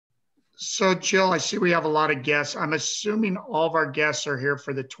So Jill, I see we have a lot of guests. I'm assuming all of our guests are here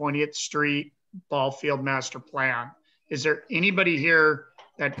for the 20th Street Ball Field Master Plan. Is there anybody here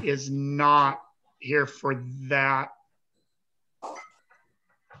that is not here for that?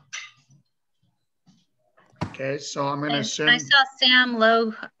 Okay, so I'm going to assume. I saw Sam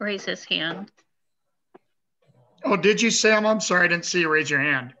Lowe raise his hand. Oh, did you, Sam? I'm sorry, I didn't see you raise your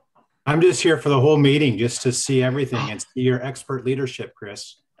hand. I'm just here for the whole meeting, just to see everything and see your expert leadership,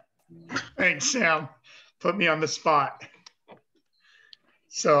 Chris. Thanks, Sam. Put me on the spot.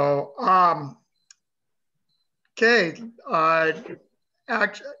 So, okay.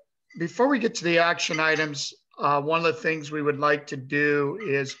 Before we get to the action items, one of the things we would like to do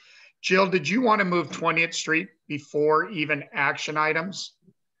is, Jill, did you want to move 20th Street before even action items?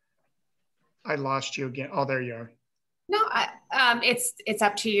 I lost you again. Oh, there you are. No, it's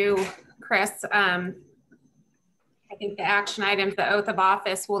up to you, Chris. I think the action items, the oath of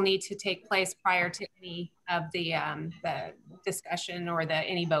office, will need to take place prior to any of the discussion or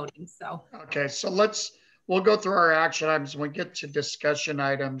any voting. So okay, so we'll go through our action items. When we get to discussion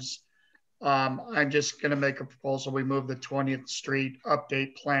items, I'm just going to make a proposal. We move the 20th Street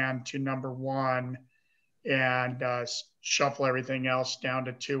update plan to number 1 and shuffle everything else down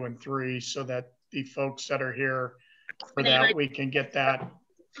to 2 and 3 so that the folks that are here for that, we can get that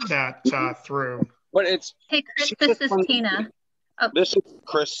through. But it's hey Chris, this is Tina. Oh. This is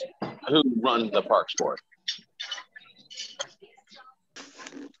Chris who runs the Parks Board.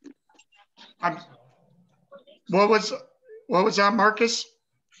 What was that, Marcus?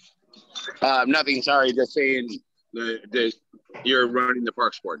 Nothing. Sorry, just saying you're running the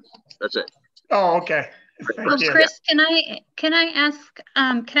Parks Board. That's it. Oh, okay. Well, Chris, can I ask?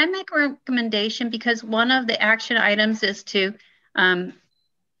 Can I make a recommendation, because one of the action items is to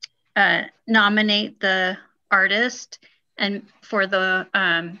nominate the artist and for the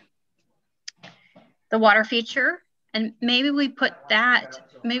water feature, and maybe we put that.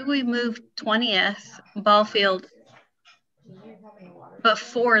 Maybe we move 20th ball field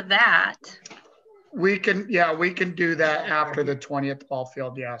before that. We can do that after the 20th ball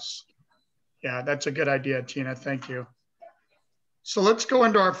field. Yes. Yeah, that's a good idea, Tina. Thank you. So let's go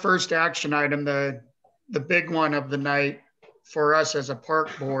into our first action item. The big one of the night for us as a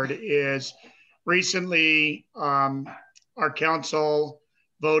park board is recently our council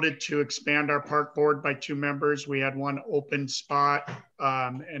voted to expand our park board by 2 members. We had 1 open spot,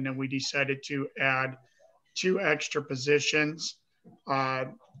 and then we decided to add 2 extra positions.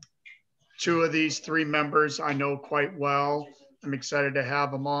 2 of these 3 members I know quite well. I'm excited to have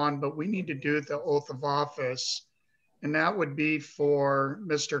them on, but we need to do the oath of office. And that would be for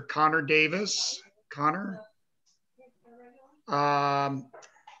Mr. Connor Davis. Connor?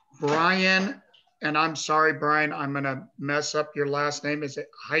 Brian, and I'm sorry, Brian, I'm going to mess up your last name. Is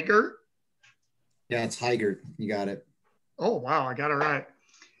it Heigert? Yeah, it's Heigert. You got it. Oh, wow, I got it right.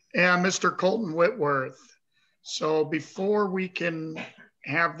 And Mr. Colton Whitworth. So before we can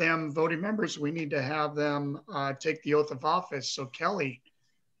have them voting members, we need to have them take the oath of office. So Kelly,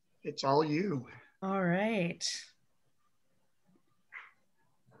 it's all you. All right.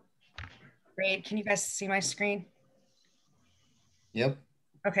 Great. Can you guys see my screen? Yep.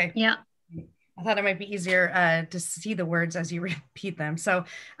 Okay. Yeah. I thought it might be easier to see the words as you repeat them. So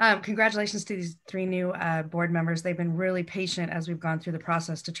congratulations to these 3 new board members. They've been really patient as we've gone through the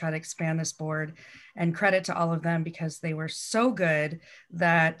process to try to expand this board, and credit to all of them because they were so good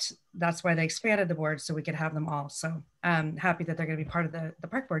that's why they expanded the board so we could have them all. So I'm happy that they're going to be part of the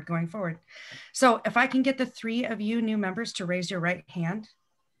park board going forward. So if I can get the 3 of you new members to raise your right hand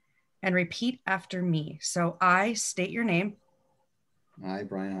and repeat after me. So I state your name. I,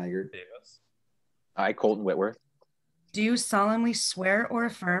 Brian Heigert. Davis. I, Colton Whitworth. Do solemnly swear or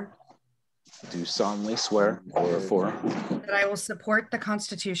affirm. Do solemnly swear or affirm. That I will support the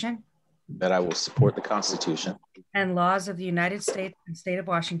Constitution. That I will support the Constitution. And laws of the United States and state of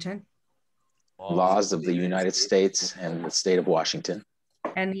Washington. Laws of the United States and the state of Washington.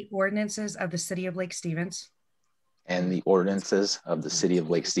 And the ordinances of the city of Lake Stevens. And the ordinances of the city of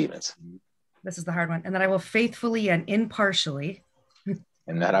Lake Stevens. This is the hard one. And that I will faithfully and impartially.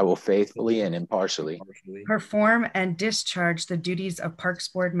 And that I will faithfully and impartially perform and discharge the duties of Parks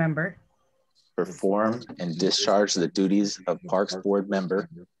Board member. Perform and discharge the duties of Parks Board member.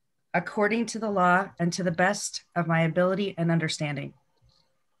 According to the law and to the best of my ability and understanding.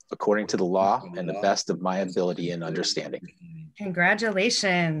 According to the law and the best of my ability and understanding.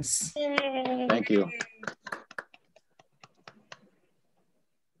 Congratulations. Yay. Thank you.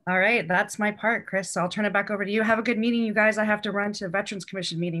 All right, that's my part, Chris. So I'll turn it back over to you. Have a good meeting, you guys. I have to run to Veterans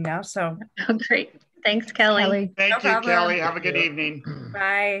Commission meeting now. So oh, great. Thanks, Kelly. Thank you, Kelly. Have a good evening.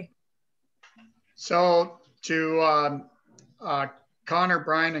 Bye. So to Connor,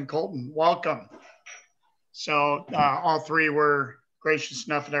 Brian, and Colton, welcome. So all three were gracious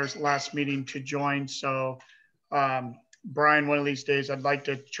enough at our last meeting to join. So Brian, one of these days, I'd like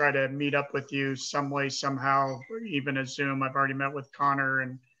to try to meet up with you some way, somehow, or even a Zoom. I've already met with Connor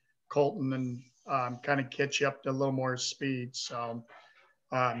and Colton and kind of catch you up to a little more speed. So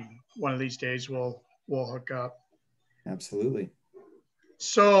one of these days we'll hook up. Absolutely.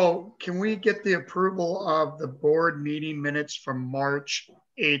 So can we get the approval of the board meeting minutes from March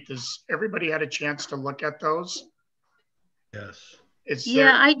 8th? Has everybody had a chance to look at those? Yes.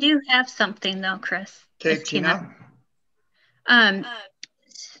 Yeah, I do have something though, Chris. Okay, It's Tina.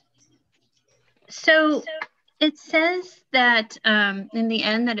 So it says that in the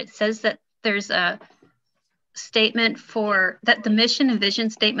end that it says that there's a statement for that the mission and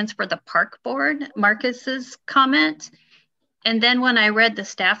vision statements for the park board, Marcus's comment. And then when I read the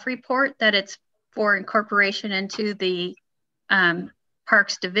staff report that it's for incorporation into the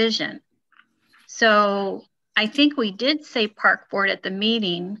parks division. So I think we did say park board at the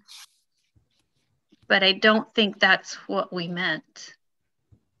meeting, but I don't think that's what we meant.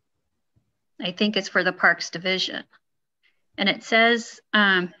 I think it's for the parks division. And it says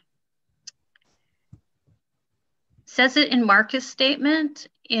it in Marcus' statement,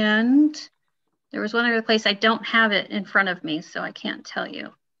 and there was one other place. I don't have it in front of me, so I can't tell you.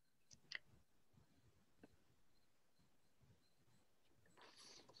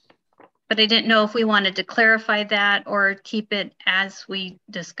 But I didn't know if we wanted to clarify that or keep it as we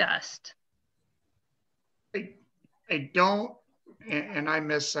discussed. I don't, and I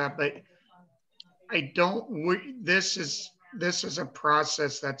missed that, but I don't, this is a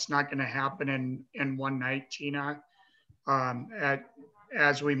process that's not going to happen in one night, Tina.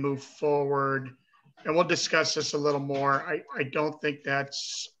 As we move forward, and we'll discuss this a little more. I don't think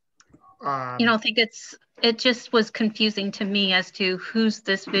that's. You don't think it just was confusing to me as to who's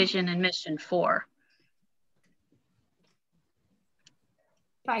this vision and mission for.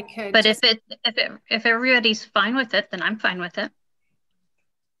 If I could, but if everybody's fine with it, then I'm fine with it.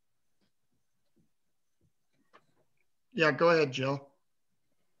 Yeah, go ahead, Jill.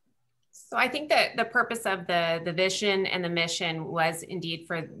 So I think that the purpose of the vision and the mission was indeed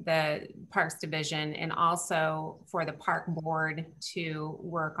for the Parks Division and also for the Park Board to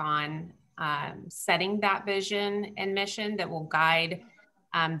work on setting that vision and mission that will guide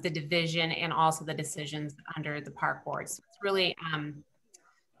the division and also the decisions under the Park Board. So it's really,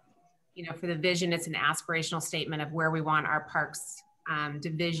 you know, for the vision, it's an aspirational statement of where we want our Parks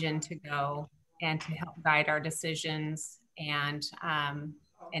Division to go and to help guide our decisions and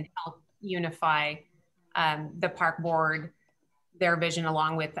help unify the Park Board, their vision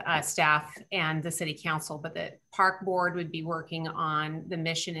along with staff and the City Council. But the Park Board would be working on the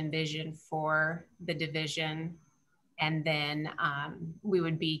mission and vision for the division. And then we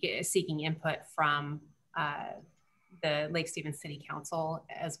would be seeking input from the Lake Stevens City Council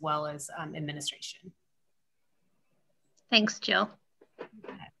as well as administration. Thanks, Jill.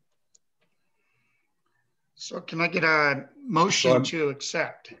 So can I get a motion to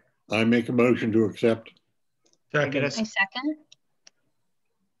accept? I make a motion to accept. I second.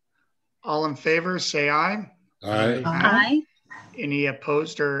 All in favor, say aye. Aye. Aye. Any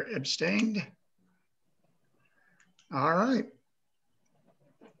opposed or abstained? All right.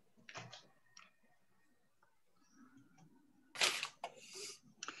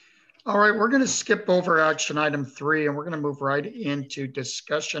 All right, we're going to skip over action item 3 and we're going to move right into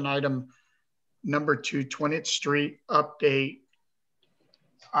discussion item number 2, 20th Street update.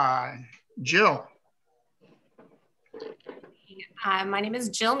 Jill. My name is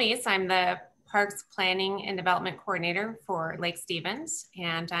Jill Meese. I'm the Parks Planning and Development Coordinator for Lake Stevens,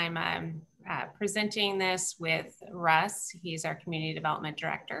 and I'm presenting this with Russ. He's our Community Development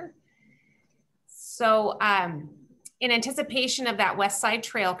Director. So in anticipation of that West Side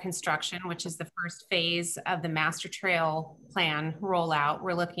Trail construction, which is the first phase of the Master Trail Plan rollout,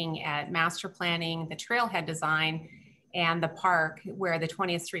 we're looking at master planning, the trailhead design, and the park where the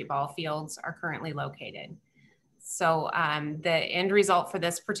 20th Street ball fields are currently located. So the end result for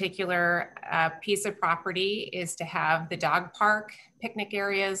this particular piece of property is to have the dog park, picnic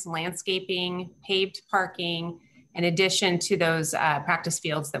areas, landscaping, paved parking, in addition to those practice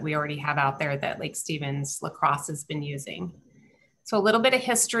fields that we already have out there that Lake Stevens Lacrosse has been using. So a little bit of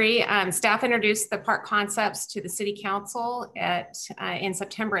history. Staff introduced the park concepts to the City Council in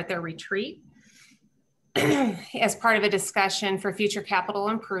September at their retreat as part of a discussion for future capital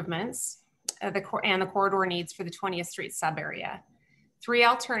improvements and the corridor needs for the 20th Street sub-area. 3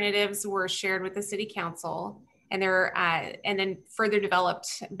 alternatives were shared with the City Council, And and then further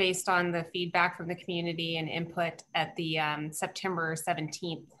developed based on the feedback from the community and input at the September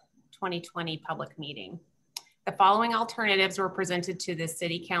 17th, 2020 public meeting. The following alternatives were presented to the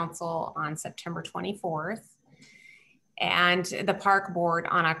City Council on September 24th and the Park Board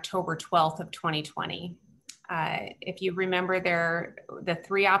on October 12th of 2020. If you remember, the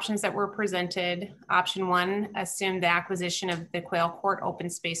three options that were presented. Option one assumed the acquisition of the Quail Court open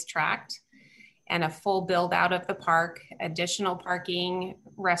space tract and a full build out of the park, additional parking,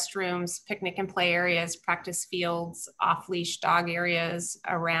 restrooms, picnic and play areas, practice fields, off-leash dog areas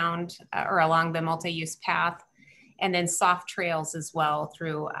around or along the multi-use path, and then soft trails as well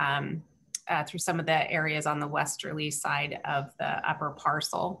through some of the areas on the westerly side of the upper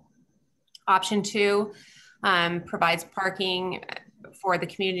parcel. Option two provides parking for the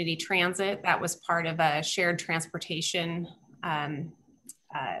community transit. That was part of a shared transportation on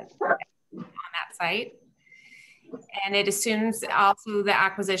that site. And it assumes also the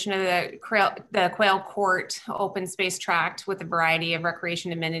acquisition of the Quail Court open space tract with a variety of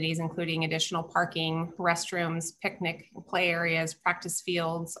recreation amenities, including additional parking, restrooms, picnic play areas, practice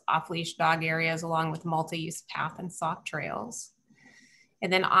fields, off-leash dog areas, along with multi-use path and soft trails.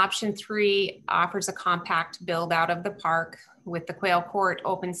 And then option three offers a compact build out of the park with the Quail Court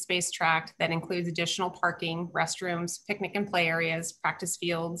open space tract that includes additional parking, restrooms, picnic and play areas, practice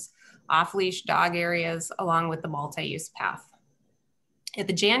fields, off-leash dog areas, along with the multi-use path. At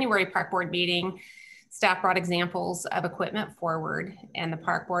the January Park Board meeting, staff brought examples of equipment forward, and the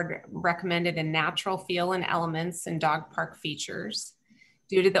Park Board recommended a natural feel and elements and dog park features.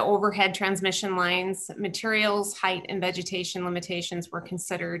 Due to the overhead transmission lines, materials, height, and vegetation limitations were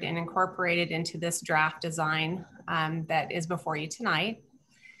considered and incorporated into this draft design that is before you tonight.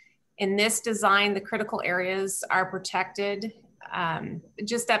 In this design, the critical areas are protected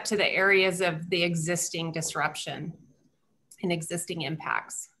just up to the areas of the existing disruption and existing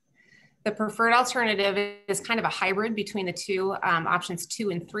impacts. The preferred alternative is kind of a hybrid between the two options 2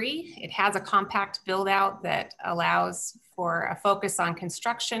 and 3. It has a compact build out that allows for a focus on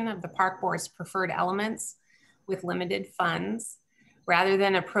construction of the Park Board's preferred elements with limited funds, rather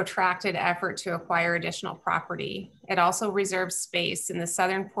than a protracted effort to acquire additional property. It also reserves space in the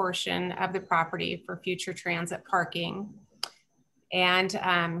southern portion of the property for future transit parking,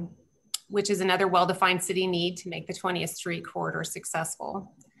 and which is another well-defined city need to make the 20th Street corridor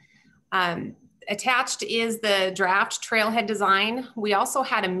successful. Attached is the draft trailhead design. We also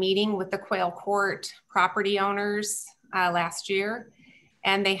had a meeting with the Quail Court property owners last year,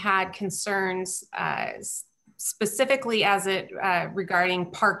 and they had concerns specifically as it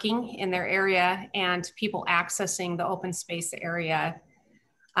regarding parking in their area and people accessing the open space area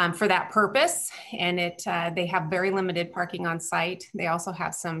for that purpose. And they have very limited parking on site. They also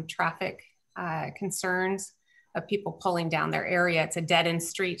have some traffic concerns of people pulling down their area. It's a dead-end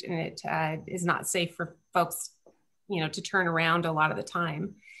street, and it is not safe for folks, to turn around a lot of the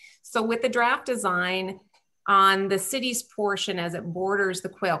time. So with the draft design on the city's portion as it borders the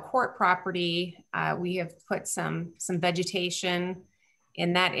Quail Court property, we have put some vegetation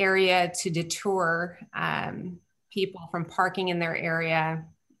in that area to deter people from parking in their area,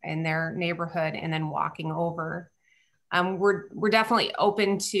 in their neighborhood, and then walking over. We're definitely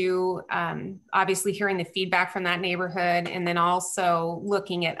open to obviously hearing the feedback from that neighborhood, and then also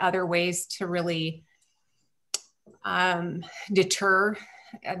looking at other ways to really deter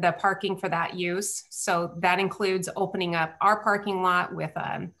the parking for that use. So that includes opening up our parking lot with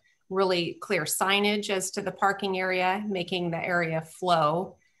really clear signage as to the parking area, making the area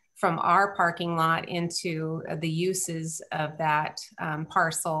flow from our parking lot into the uses of that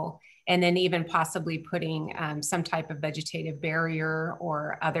parcel, and then even possibly putting some type of vegetative barrier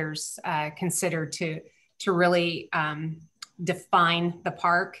or others considered to really define the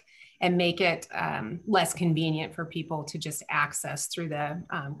park and make it less convenient for people to just access through the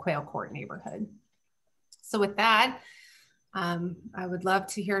Quail Court neighborhood. So with that, I would love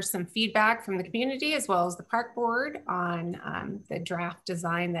to hear some feedback from the community as well as the Park Board on the draft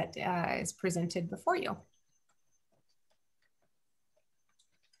design that is presented before you.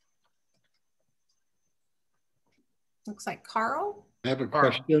 Looks like Carl. I have a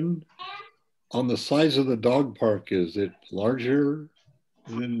question. On the size of the dog park, is it larger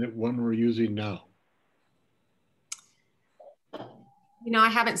than the one we're using now? I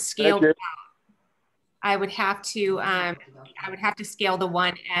haven't scaled it out. I would have to scale the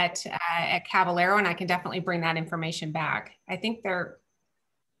one at Caballero, and I can definitely bring that information back. I think they're,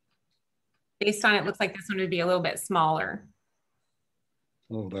 based on it, looks like this one would be a little bit smaller.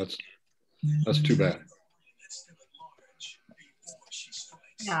 Oh, that's too bad.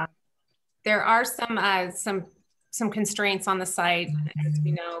 Yeah, there are some some constraints on the site, as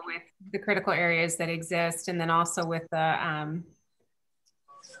we know, with the critical areas that exist, and then also with the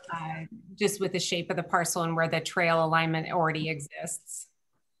just with the shape of the parcel and where the trail alignment already exists.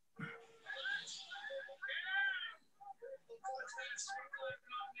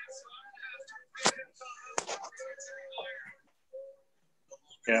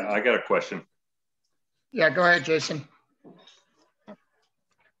 Yeah, I got a question. Yeah, go ahead, Jason.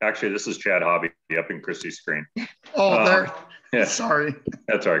 Actually, this is Chad Hobby up in Christie's screen. Oh, there. Yeah. Sorry.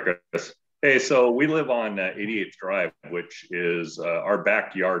 That's all right, Chris. Hey, so we live on 88th Drive, which is our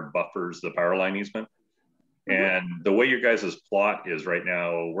backyard buffers the power line easement. And the way your guys' plot is right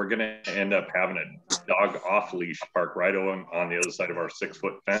now, we're going to end up having a dog off-leash park right on the other side of our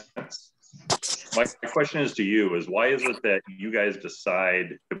 6-foot fence. My question is to you is why is it that you guys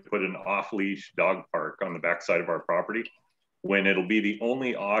decide to put an off-leash dog park on the backside of our property when it'll be the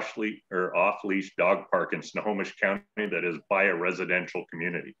only off-leash dog park in Snohomish County that is by a residential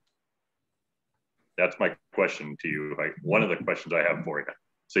community? That's my question to you. Like one of the questions I have for you.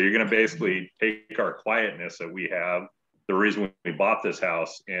 So you're going to basically take our quietness that we have, the reason we bought this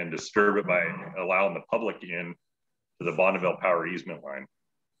house, and disturb it by allowing the public in to the Bonneville power easement line.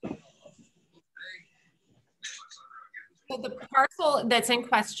 So the parcel that's in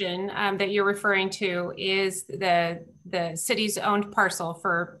question that you're referring to is the city's owned parcel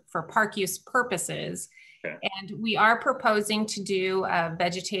for park use purposes. Okay. And we are proposing to do a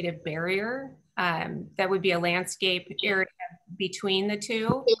vegetative barrier that would be a landscape area between the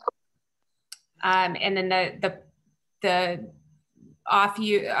two. And then the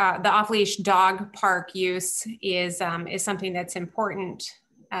off-leash dog park use is something that's important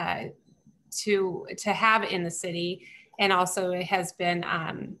to have in the city. And also it has been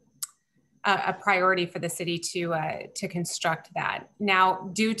a priority for the city to construct that. Now,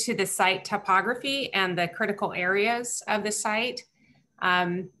 due to the site topography and the critical areas of the site,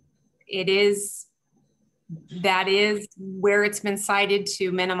 that is where it's been cited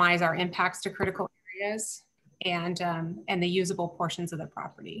to minimize our impacts to critical areas and the usable portions of the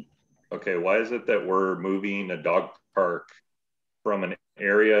property. Okay, why is it that we're moving a dog park from an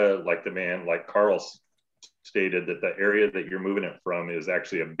area like Carl stated that the area that you're moving it from is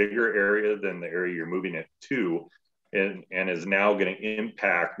actually a bigger area than the area you're moving it to, and is now going to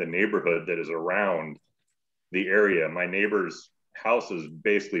impact the neighborhood that is around the area? My neighbor's house is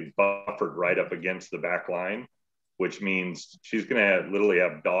basically buffered right up against the back line, which means she's going to literally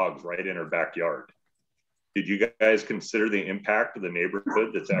have dogs right in her backyard. Did you guys consider the impact of the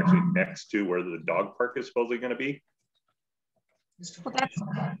neighborhood that's actually next to where the dog park is supposedly going to be? Well, that's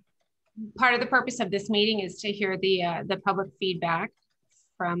part of the purpose of this meeting, is to hear the public feedback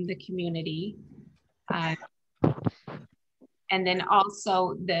from the community. And then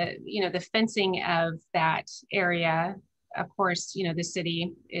also the fencing of that area. Of course, the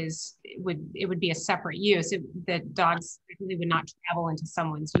city would be a separate use. The dogs really would not travel into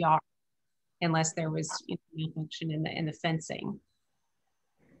someone's yard unless there was malfunction in the fencing.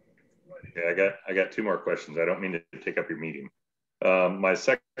 Okay, I got two more questions. I don't mean to take up your meeting. My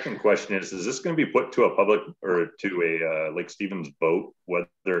second question is this going to be put to a public or to a Lake Stevens vote, whether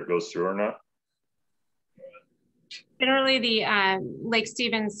it goes through or not? Generally, the Lake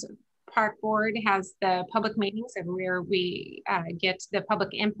Stevens Park Board has the public meetings where we get the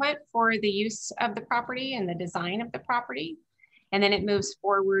public input for the use of the property and the design of the property. And then it moves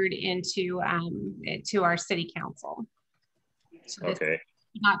forward into to our city council. So okay.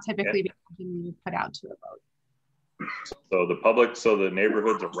 Not typically be something you put out to a vote. So the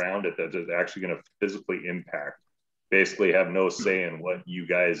neighborhoods around it that is actually going to physically impact basically have no say in what you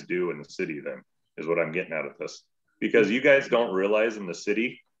guys do in the city, then, is what I'm getting out of this. Because you guys don't realize in the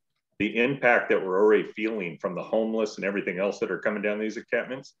city, the impact that we're already feeling from the homeless and everything else that are coming down these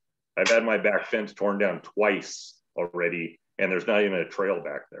encampments. I've had my back fence torn down twice already, and there's not even a trail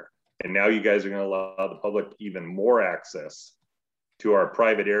back there. And now you guys are going to allow the public even more access to our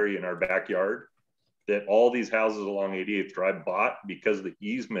private area in our backyard that all these houses along 88th Drive bought because of the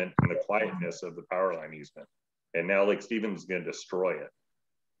easement and the quietness of the power line easement. And now Lake Stevens is going to destroy it.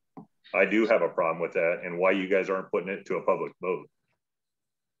 I do have a problem with that, and why you guys aren't putting it to a public vote.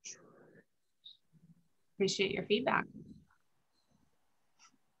 Appreciate your feedback.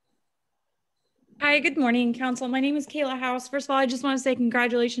 Hi, good morning, Council. My name is Kayla House. First of all, I just want to say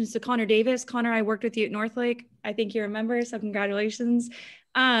congratulations to Connor Davis. Connor, I worked with you at Northlake. I think you remember, so congratulations.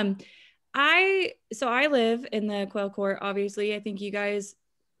 I live in the Quail Court, obviously. I think you guys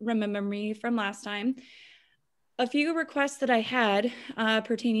remember me from last time. A few requests that I had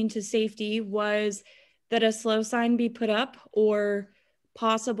pertaining to safety was that a slow sign be put up or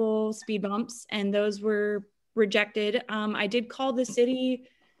possible speed bumps, and those were rejected. I did call the city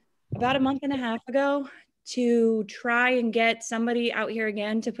about a month and a half ago to try and get somebody out here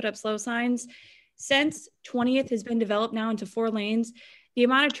again to put up slow signs. Since 20th has been developed now into 4 lanes, the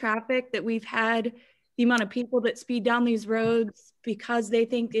amount of traffic that we've had, the amount of people that speed down these roads because they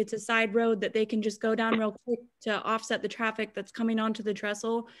think it's a side road that they can just go down real quick to offset the traffic that's coming onto the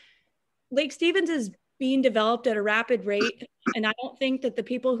trestle. Lake Stevens is being developed at a rapid rate, and I don't think that the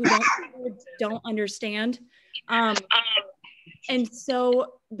people who don't understand. And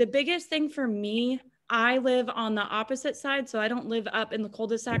so the biggest thing for me, I live on the opposite side, so I don't live up in the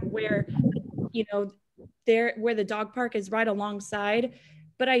cul-de-sac where, you know, where the dog park is right alongside,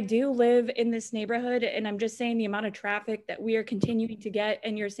 but I do live in this neighborhood, and I'm just saying the amount of traffic that we are continuing to get,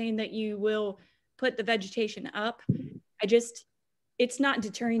 and you're saying that you will put the vegetation up. It's not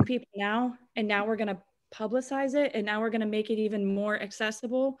deterring people now, and now we're going to publicize it, and now we're going to make it even more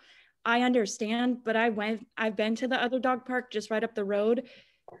accessible. I understand, but I've been to the other dog park just right up the road.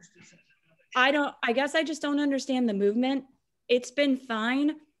 I guess I just don't understand the movement. It's been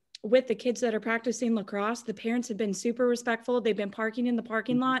fine with the kids that are practicing lacrosse. The parents have been super respectful. They've been parking in the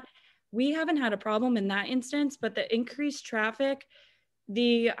parking lot. We haven't had a problem in that instance, but the increased traffic,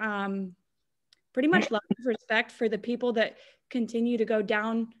 the pretty much lack of respect for the people that continue to go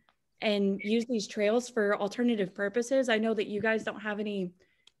down and use these trails for alternative purposes. I know that you guys don't have any,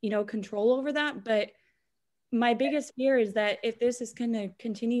 control over that, but my biggest fear is that if this is going to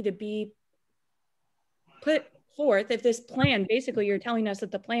continue to be put forth, if this plan, basically you're telling us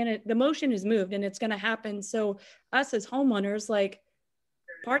that the motion is moved and it's going to happen. So us as homeowners, like,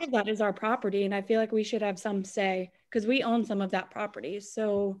 part of that is our property. And I feel like we should have some say because we own some of that property.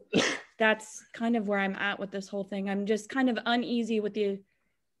 So that's kind of where I'm at with this whole thing. I'm just kind of uneasy with the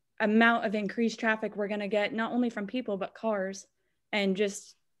amount of increased traffic we're going to get, not only from people, but cars, and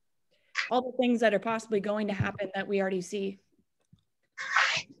just all the things that are possibly going to happen that we already see.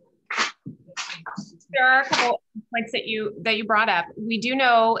 There are a couple points that you brought up. We do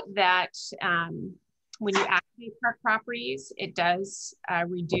know that when you activate park properties, it does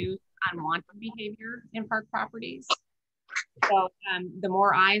reduce unwanted behavior in park properties. So the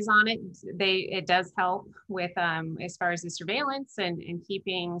more eyes on it, it does help with as far as the surveillance and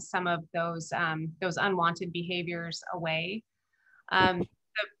keeping some of those unwanted behaviors away. The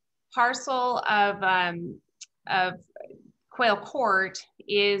parcel of Quail Court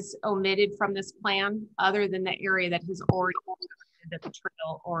is omitted from this plan, other than the area that the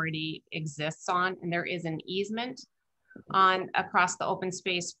trail already exists on, and there is an easement across the open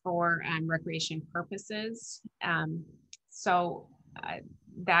space for recreation purposes. So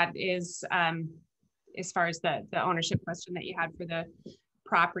that is as far as the ownership question that you had for the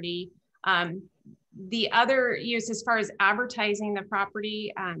property. The other use, as far as advertising the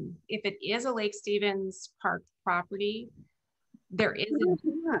property, if it is a Lake Stevens Park property, there is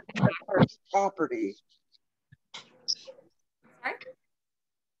a property.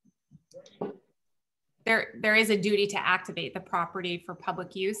 Sorry? There is a duty to activate the property for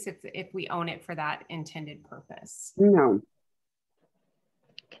public use if we own it for that intended purpose. No.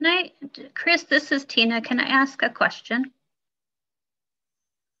 Chris, this is Tina. Can I ask a question?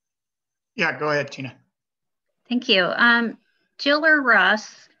 Yeah, go ahead, Tina. Thank you. Jill or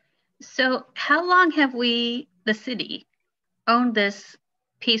Russ, so how long have the city, owned this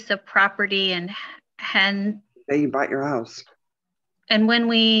piece of property and you bought your house? And when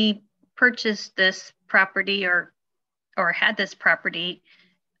we purchased this property or had this property,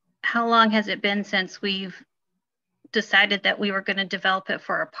 how long has it been since we've decided that we were going to develop it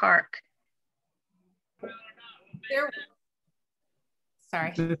for a park?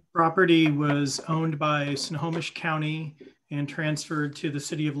 Sorry. The property was owned by Snohomish County and transferred to the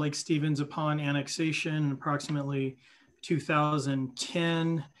city of Lake Stevens upon annexation approximately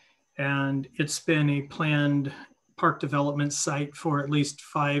 2010. And it's been a planned park development site for at least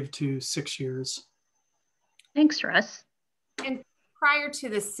 5 to 6 years. Thanks, Russ. And prior to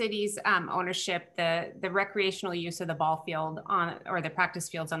the city's ownership, the recreational use of the ball field or the practice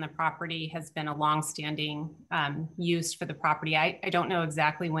fields on the property has been a longstanding use for the property. I don't know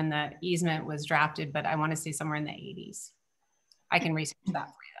exactly when the easement was drafted, but I want to say somewhere in the 80s. I can research that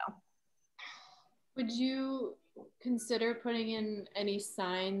for you though. Would you consider putting in any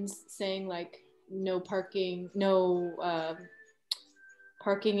signs saying like no parking, no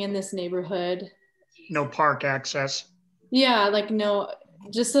parking in this neighborhood? No park access. Yeah, like no,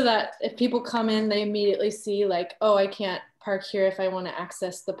 just so that if people come in, they immediately see like, oh, I can't park here if I want to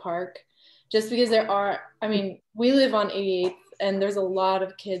access the park. Just because we live on 88th and there's a lot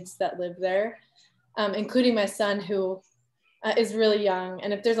of kids that live there, including my son who is really young.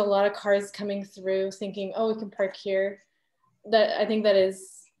 And if there's a lot of cars coming through thinking, oh, we can park here, I think that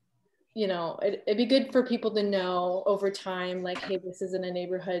is, you know, it'd be good for people to know over time, like, hey, this isn't a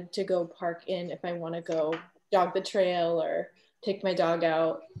neighborhood to go park in if I want to go jog the trail or take my dog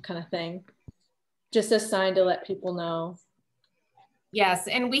out, kind of thing. Just a sign to let people know. Yes,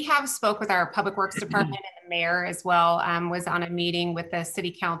 and we have spoke with our Public Works Department and the mayor as well. Was on a meeting with the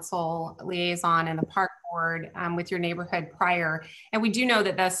City Council liaison and the Park Board with your neighborhood prior. And we do know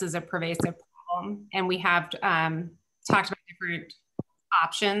that this is a pervasive problem. And we have talked about different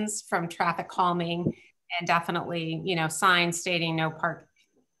options, from traffic calming and definitely, you know, signs stating no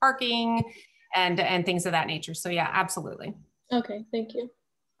parking and things of that nature. So yeah, absolutely. Okay, thank you.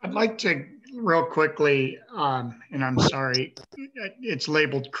 I'd like to real quickly, and I'm sorry, it's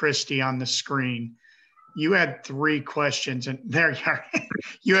labeled Christy on the screen. You had 3 questions, and there you are.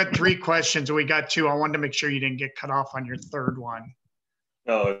 You had 3 questions, and we got 2. I wanted to make sure you didn't get cut off on your 3rd one.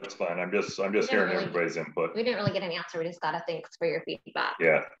 No, it's fine. I'm just hearing everybody's input. We didn't really get an answer. We just got a thanks for your feedback.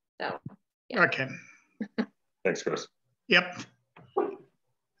 Yeah. So. Yeah. Okay. Thanks, Chris. Yep. I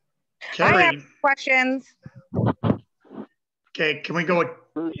have Carrie. questions. Okay, can we go with,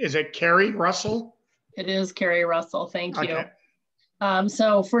 is it Carrie Russell? It is Carrie Russell, thank you. Okay.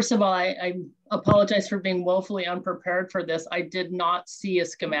 So first of all, I apologize for being woefully unprepared for this. I did not see a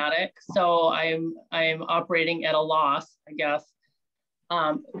schematic, so I'm operating at a loss, I guess.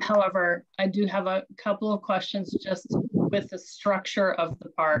 However, I do have a couple of questions just with the structure of the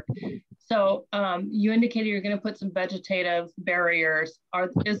park. So you indicated you're going to put some vegetative barriers.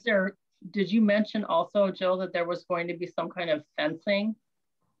 Did you mention also, Jill, that there was going to be some kind of fencing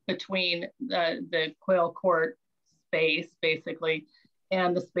between the Quail Court space, basically,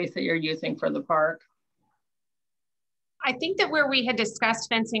 and the space that you're using for the park? I think that where we had discussed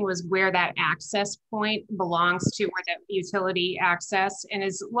fencing was where that access point belongs to, where the utility access. And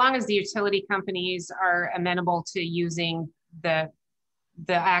as long as the utility companies are amenable to using the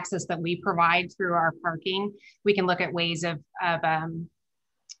access that we provide through our parking, we can look at ways of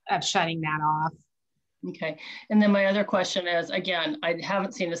shutting that off. Okay, and then my other question is, again, I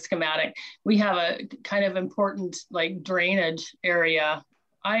haven't seen a schematic. We have a kind of important like drainage area.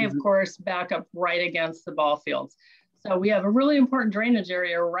 I, of course, back up right against the ball fields. So we have a really important drainage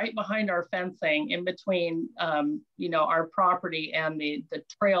area right behind our fencing in between, you know, our property and the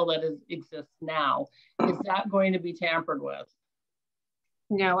trail that exists now. Is that going to be tampered with?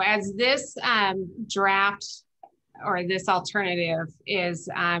 No, as this draft or this alternative is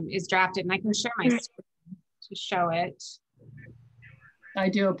drafted, and I can share my screen to show it. I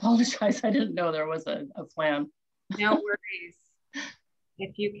do apologize. I didn't know there was a plan. No worries.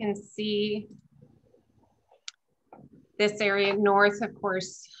 If you can see this area north, of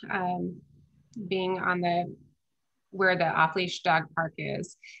course, being on where the off-leash dog park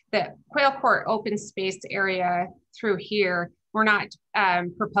is, the Quail Court open space area through here, we're not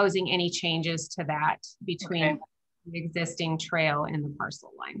proposing any changes to that between the existing trail and the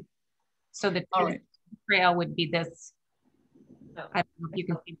parcel line. So the trail would be this, I don't know if you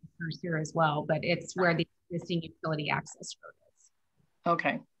can see the cursor as well, but it's where the existing utility access road is.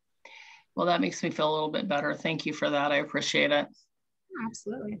 Okay. Well, that makes me feel a little bit better. Thank you for that. I appreciate it.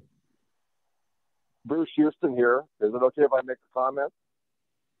 Absolutely. Bruce Houston here. Is it okay if I make a comment?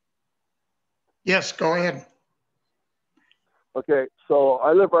 Yes, go ahead. Okay, so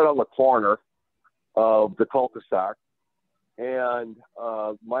I live right on the corner of the cul-de-sac, and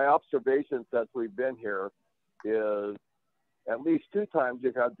my observation since we've been here is at least 2 times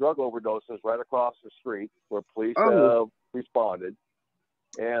you've had drug overdoses right across the street where police have responded.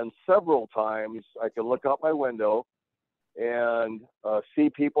 And several times I can look out my window and see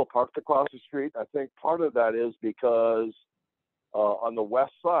people parked across the street. I think part of that is because on the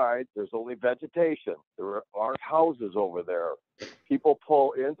west side, there's only vegetation. There aren't houses over there. People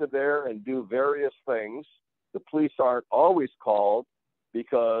pull into there and do various things. The police aren't always called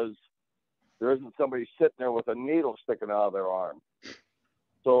because there isn't somebody sitting there with a needle sticking out of their arm.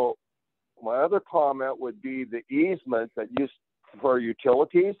 So my other comment would be the easement that used for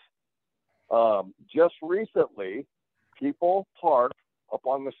utilities. Just recently, people park up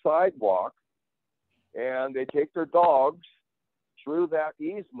on the sidewalk and they take their dogs through that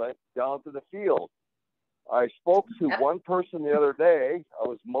easement down to the field. I spoke to one person the other day. I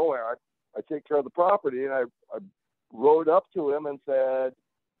was mowing. I take care of the property, and I rode up to him and said,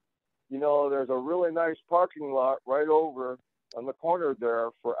 you know, there's a really nice parking lot right over on the corner there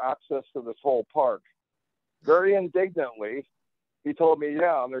for access to this whole park. Very indignantly, he told me,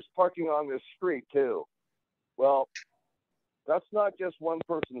 yeah, and there's parking on this street too. Well, that's not just one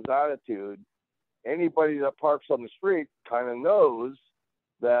person's attitude. anybody that parks on the street kind of knows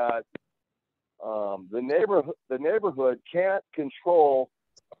that the neighborhood can't control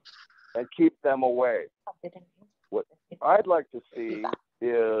and keep them away. What I'd like to see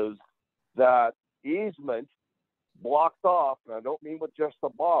is that easement blocked off, and I don't mean with just the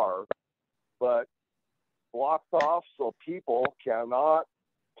bar, but blocked off so people cannot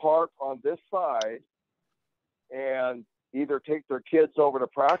park on this side and either take their kids over to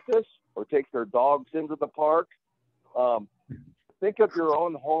practice or take their dogs into the park. Think of your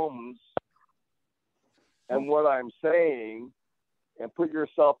own homes and what I'm saying, and put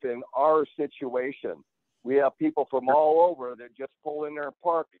yourself in our situation. We have people from all over that just pull in their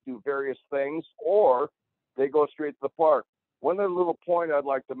park to do various things, or they go straight to the park. One other little point I'd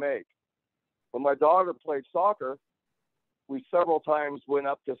like to make. When my daughter played soccer, we several times went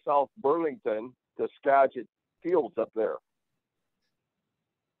up to South Burlington to Skagit Fields up there.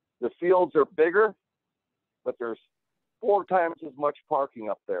 The fields are bigger, but there's 4 times as much parking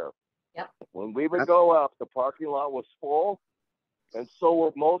up there. Yep. When we would go up, the parking lot was full, and so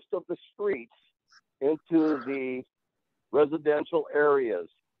were most of the streets into the residential areas.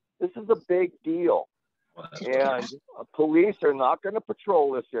 This is a big deal. And police are not going to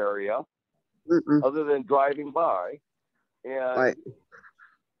patrol this area other than driving by. And I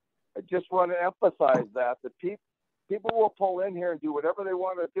just want to emphasize that the people will pull in here and do whatever they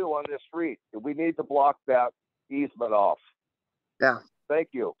want to do on this street. We need to block that easement off. Yeah. Thank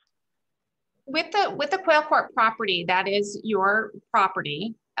you. With the Quail Court property, that is your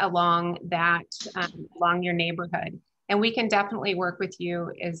property along that along your neighborhood, and we can definitely work with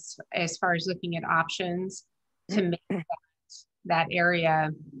you as far as looking at options to make that area,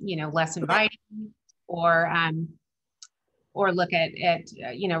 you know, less inviting, or look at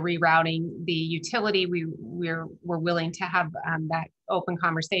you know, rerouting the utility. We're willing to have that open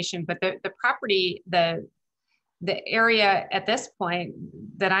conversation, but the property, the area at this point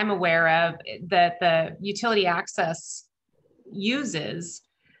that I'm aware of that the utility access uses,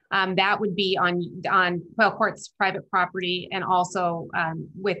 that would be on Quail Court's private property, and also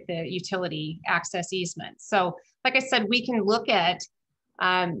with the utility access easement. So like I said, we can look at,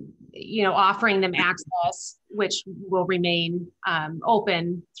 you know, offering them access, which will remain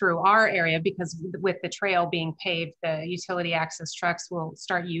open through our area, because with the trail being paved, the utility access trucks will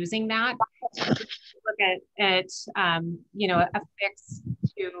start using that. Look at you know, a fix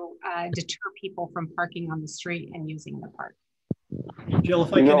to deter people from parking on the street and using the park. Jill,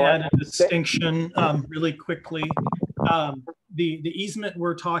 if I can add a distinction really quickly. The easement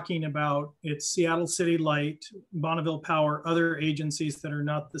we're talking about, it's Seattle City Light, Bonneville Power, other agencies that are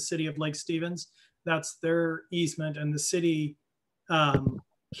not the city of Lake Stevens. That's their easement, and the city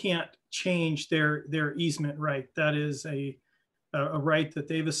can't change their easement right. That is a right that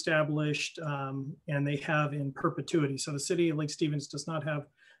they've established and they have in perpetuity. So the city of Lake Stevens does not have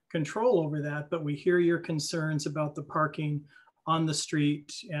control over that, but we hear your concerns about the parking on the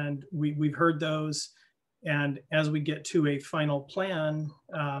street, and we've heard those. And as we get to a final plan,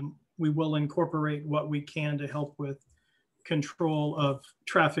 we will incorporate what we can to help with control of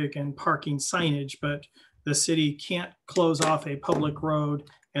traffic and parking signage, but the city can't close off a public road,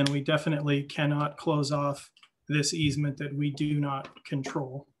 and we definitely cannot close off this easement that we do not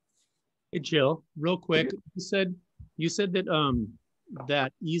control. Hey, Jill, real quick, you said that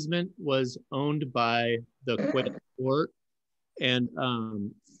that easement was owned by the Quail Court and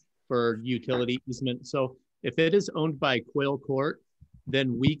for utility easement. So if it is owned by Quail Court,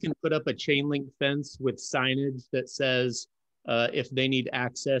 then we can put up a chain link fence with signage that says if they need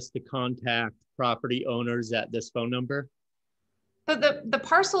access to contact property owners at this phone number. So the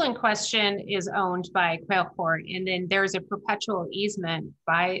parcel in question is owned by Quail Court, and then there's a perpetual easement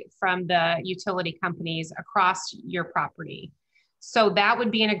from the utility companies across your property. So that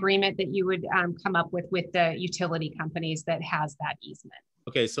would be an agreement that you would come up with the utility companies that has that easement.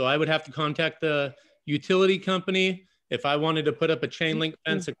 Okay, so I would have to contact the utility company if I wanted to put up a chain link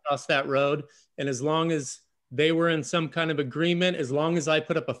fence across that road. And as long as they were in some kind of agreement, as long as I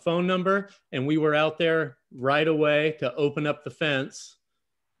put up a phone number and we were out there right away to open up the fence,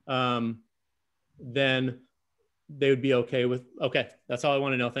 then they would be okay with, okay, that's all I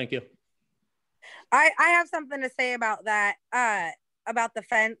want to know. Thank you. I have something to say about that, about the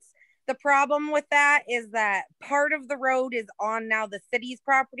fence. The problem with that is that part of the road is on now the city's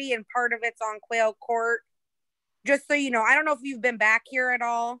property and part of it's on Quail Court. Just so you know, I don't know if you've been back here at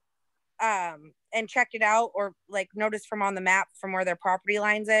all and checked it out, or like noticed from on the map from where their property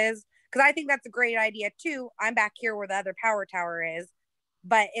lines is. Because I think that's a great idea too. I'm back here where the other power tower is,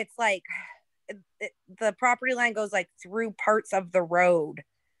 but it's like the property line goes like through parts of the road.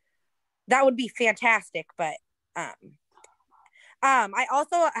 that would be fantastic. But I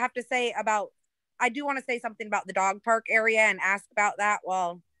also have to say I do want to say something about the dog park area and ask about that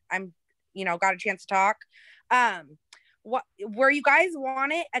while I'm, got a chance to talk. What where you guys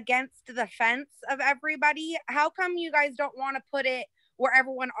want it against the fence of everybody? How come you guys don't want to put it where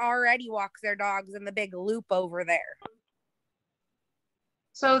everyone already walks their dogs in the big loop over there?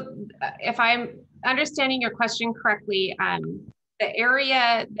 So if I'm understanding your question correctly, the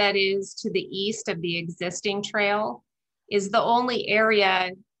area that is to the east of the existing trail is the only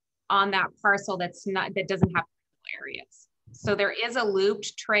area on that parcel that doesn't have areas. So there is a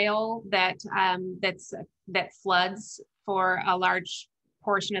looped trail that floods for a large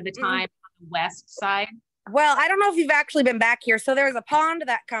portion of the time on the west side. Well, I don't know if you've actually been back here. So there's a pond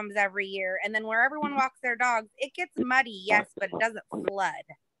that comes every year, and then where everyone walks their dogs, it gets muddy, yes, but it doesn't flood.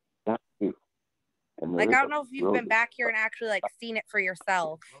 Like, I don't know if you've been back here and actually like seen it for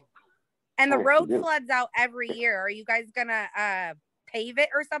yourself. And the road floods out every year. Are you guys gonna pave it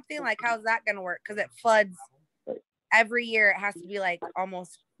or something? Like, how's that gonna work? Because it floods every year. It has to be like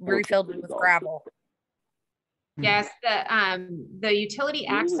almost refilled with gravel. Yes, the utility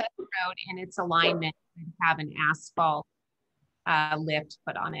access road and its alignment would have an asphalt lift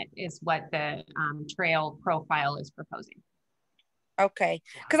put on it is what the trail profile is proposing. Okay,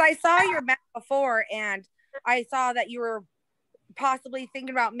 because I saw your map before and I saw that you were possibly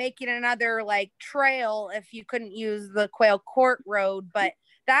thinking about making another like trail if you couldn't use the Quail Court Road, but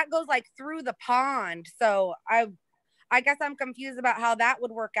that goes like through the pond. So I guess I'm confused about how that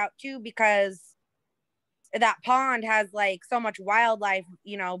would work out too, because that pond has like so much wildlife,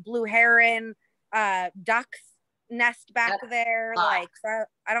 blue heron, ducks nest back there. Like, so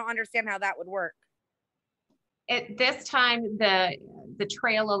I don't understand how that would work. At this time, the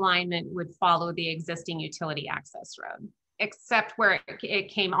trail alignment would follow the existing utility access road, except where it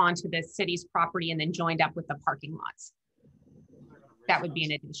came onto the city's property and then joined up with the parking lots. That would be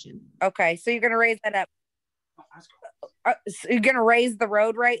an addition. Okay, so you're gonna raise that up. So you're gonna raise the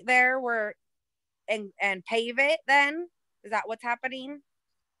road right there and pave it then? Is that what's happening?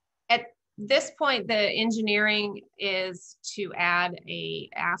 At this point, the engineering is to add a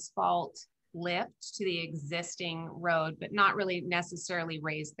asphalt lift to the existing road, but not really necessarily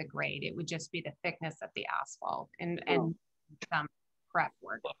raise the grade. It would just be the thickness of the asphalt and some prep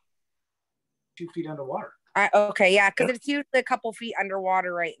work. 2 feet underwater. Okay, yeah, because it's usually a couple feet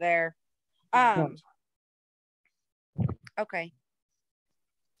underwater right there. Okay.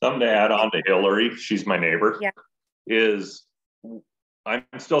 Something to add on to Hillary, she's my neighbor, is I'm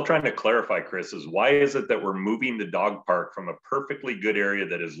still trying to clarify, Chris, is why is it that we're moving the dog park from a perfectly good area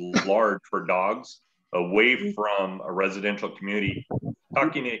that is large for dogs away from a residential community,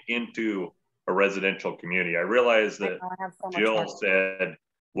 tucking it into a residential community? I realize that Jill said,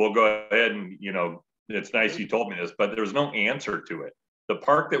 we'll go ahead and, it's nice you told me this, but there's no answer to it. The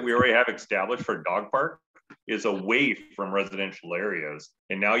park that we already have established for dog park is away from residential areas.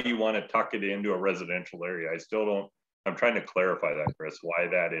 And now you want to tuck it into a residential area. I still don't, I'm trying to clarify that, Chris, why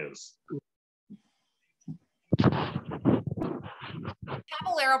that is.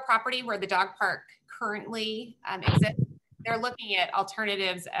 Caballero property where the dog park currently exists, they're looking at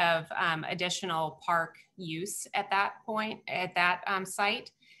alternatives of additional park use at that point, at that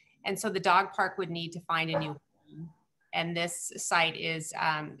site. And so the dog park would need to find a new home. And this site is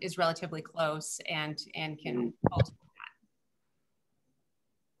relatively close and can hold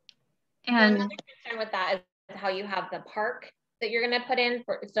that. And another concern with that is how you have the park that you're going to put in.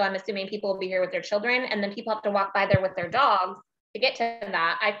 So I'm assuming people will be here with their children, and then people have to walk by there with their dogs to get to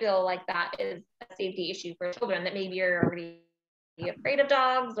that. I feel like that is a safety issue for children, that maybe you're already afraid of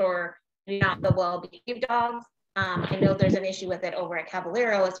dogs or not the well-behaved dogs. I know there's an issue with it over at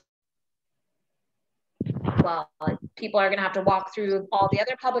Caballero as well. People are going to have to walk through all the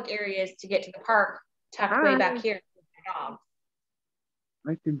other public areas to get to the park, tucked way back here with their dogs.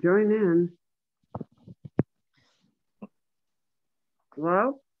 I could join in.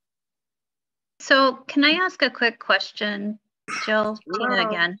 Hello? So can I ask a quick question, Jill? Tina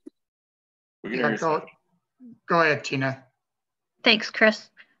again. Yeah, go ahead, Tina. Thanks, Chris.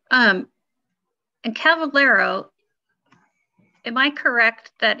 In Caballero, am I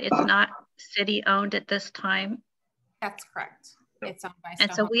correct that it's not city owned at this time? That's correct. It's owned by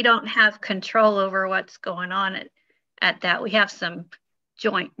And so we don't have control over what's going on at that. We have some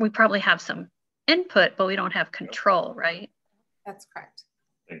we probably have some input, but we don't have control, right? That's correct.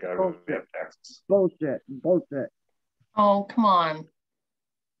 I think we have taxes. Bullshit. Oh, come on.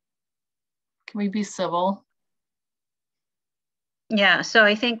 Can we be civil? Yeah, so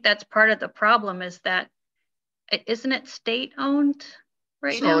I think that's part of the problem is that, isn't it state owned?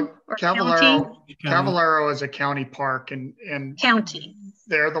 right now? Or Cavallaro is a county park, and county.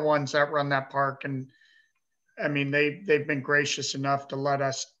 They're the ones that run that park, and I mean they've been gracious enough to let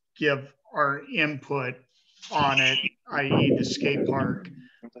us give our input on it, i.e. the skate park.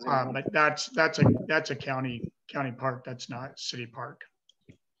 But that's a county park. That's not city park.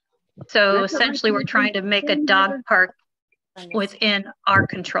 So essentially, we're trying to make a dog park within our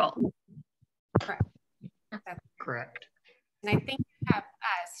control. Correct. Correct. And I think you have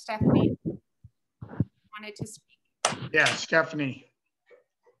Stephanie wanted to speak. Yeah, Stephanie.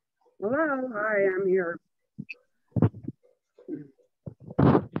 Hello, hi, I'm here.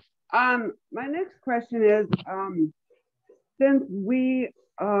 My next question is, since we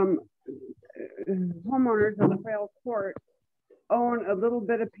homeowners of the Quail Court own a little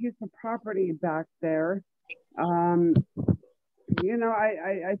bit of piece of property back there, you know,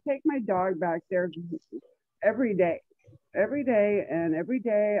 I take my dog back there every day, and every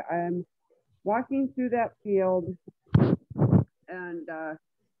day I'm walking through that field, and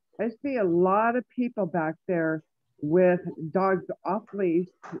I see a lot of people back there with dogs off leash,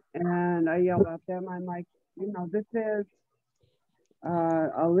 and I yell at them. I'm like, you know, this is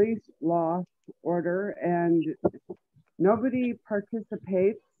a leash law order, and nobody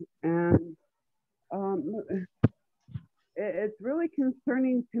participates, and it's really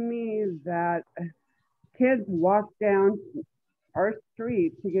concerning to me that kids walk down our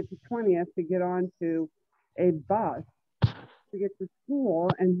street to get to 20th to get onto a bus to get to school,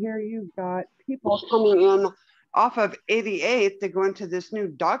 and here you've got people coming in off of 88 to go into this new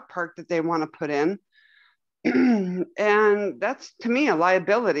dog park that they want to put in. And that's, to me, a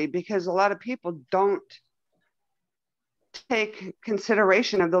liability, because a lot of people don't take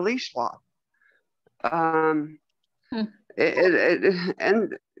consideration of the leash law. And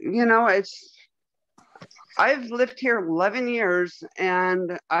you know, I've lived here 11 years,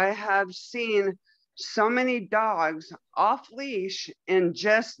 and I have seen so many dogs off leash in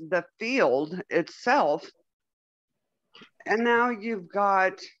just the field itself. And now you've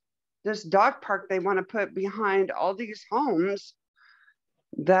got this dog park they want to put behind all these homes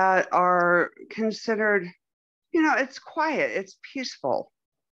that are considered, you know, it's quiet, it's peaceful,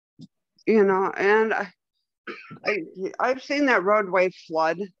 you know, and I've seen that roadway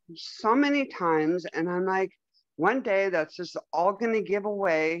flood so many times, and I'm like, one day that's just all going to give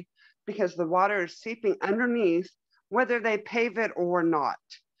away because the water is seeping underneath, whether they pave it or not.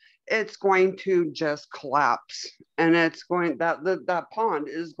 It's going to just collapse, and it's going, that pond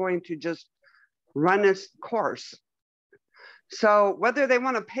is going to just run its course. So whether they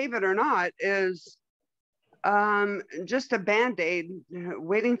want to pave it or not is just a Band-Aid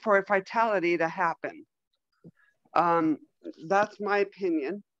waiting for a fatality to happen. That's my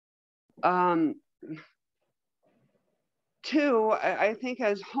opinion. Two, I think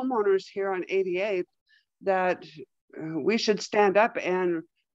as homeowners here on 88, that we should stand up and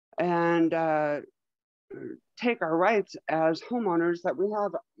take our rights as homeowners, that we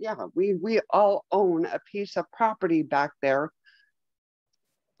have, yeah, we all own a piece of property back there.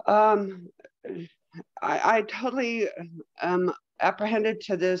 I totally am apprehended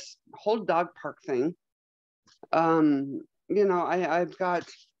to this whole dog park thing. You know, I've got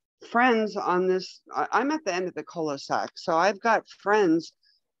friends on this, I'm at the end of the cul-de-sac, so I've got friends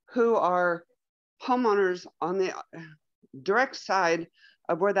who are homeowners on the direct side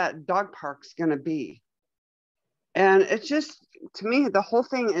of where that dog park's gonna be. And it's just, to me, the whole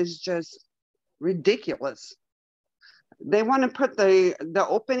thing is just ridiculous. They want to put the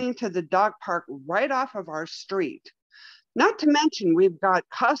opening to the dog park right off of our street. Not to mention, we've got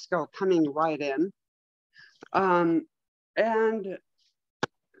Costco coming right in. You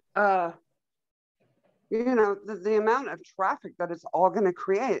know, the amount of traffic that it's all going to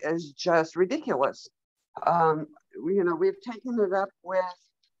create is just ridiculous. You know, we've taken it up with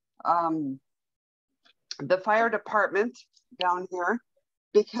the fire department down here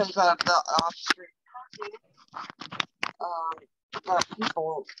because of the off-street parking that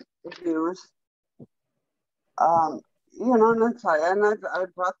people use. You know, and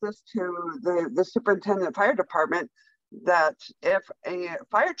I've brought this to the superintendent fire department, that if a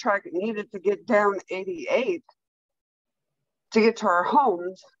fire truck needed to get down 88 to get to our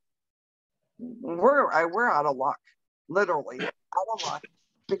homes, we're out of luck, literally out of luck,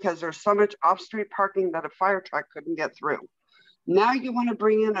 because there's so much off-street parking that a fire truck couldn't get through. Now you want to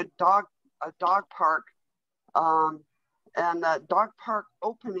bring in a dog park, and that dog park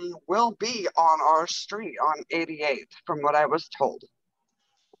opening will be on our street on 88, from what I was told.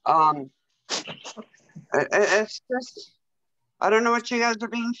 It's just, I don't know what you guys are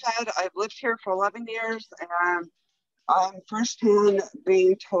being fed. I've lived here for 11 years, and I'm firsthand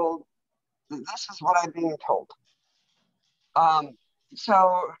being told that this is what I'm being told.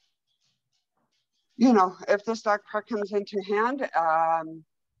 So, you know, if this dog park comes into hand,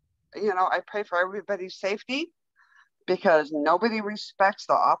 you know, I pray for everybody's safety, because nobody respects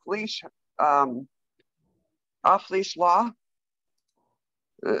the off-leash law.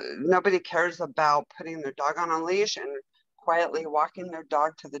 Nobody cares about putting their dog on a leash and quietly walking their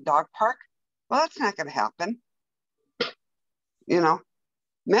dog to the dog park. Well, that's not going to happen. You know,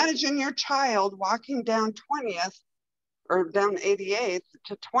 managing your child walking down 20th or down 88th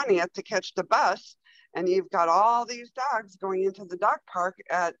to 20th to catch the bus, and you've got all these dogs going into the dog park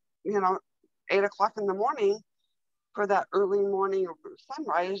at, you know, 8 o'clock in the morning for that early morning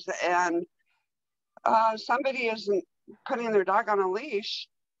sunrise, and somebody isn't putting their dog on a leash,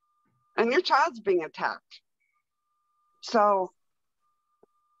 and your child's being attacked. So,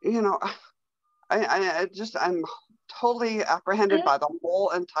 you know, I'm totally apprehended by the whole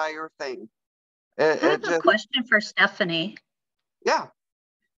entire thing. I have a question for Stephanie. Yeah.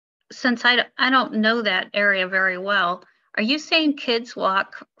 Since I don't know that area very well, are you saying kids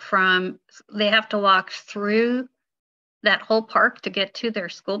walk from, they have to walk through that whole park to get to their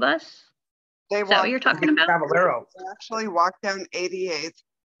school bus? Is that what you're talking about? They actually walk down 88th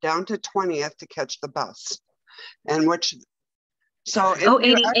down to 20th to catch the bus. And which, so. Oh,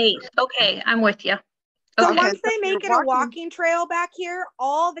 88th. Okay, I'm with you. So Okay. once they make it a walking trail back here,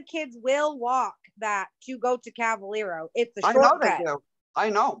 all the kids will walk that to go to Cavallero. It's a shortcut. I know they do. I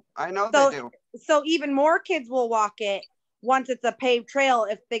know they do. So even more kids will walk it once it's a paved trail.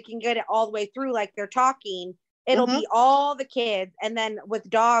 If they can get it all the way through, like they're talking, it'll be all the kids. And then with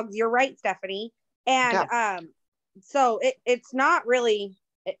dogs, you're right, Stephanie. And so it's not really,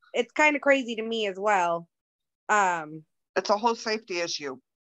 it's kind of crazy to me as well. It's a whole safety issue.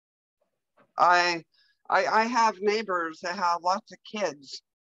 I have neighbors that have lots of kids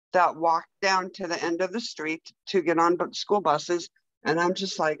that walk down to the end of the street to get on school buses. And I'm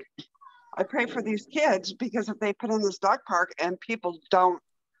just like, I pray for these kids, because if they put in this dog park and people don't.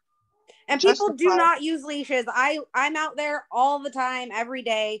 And people do not use leashes. I'm out there all the time, every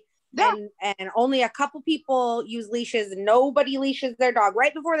day. Yeah. And only a couple people use leashes. Nobody leashes their dog.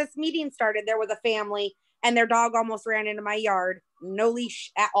 Right before this meeting started, there was a family and their dog almost ran into my yard. No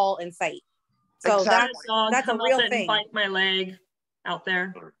leash at all in sight. So that's a real thing. Bite my leg out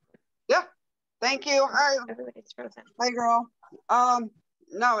there. Yeah. Thank you. Hi. Hi, girl.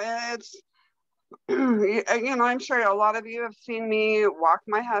 No, it's, you know, I'm sure a lot of you have seen me walk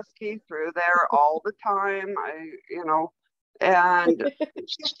my husky through there all the time. You know, and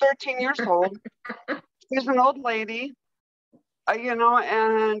she's 13 years old. She's an old lady, you know,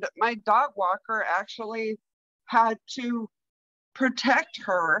 and my dog walker actually had to protect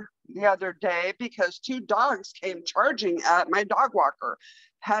her the other day because 2 dogs came charging at my dog walker.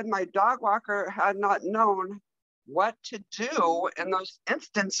 Had my dog walker had not known what to do in those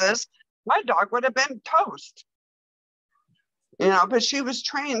instances, my dog would have been toast. You know, but she was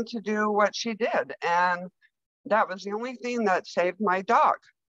trained to do what she did, and that was the only thing that saved my dog.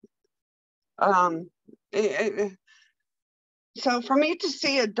 So for me to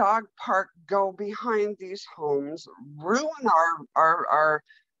see a dog park go behind these homes, ruin our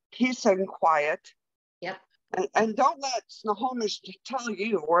peace and quiet. Yep. And don't let Snohomish tell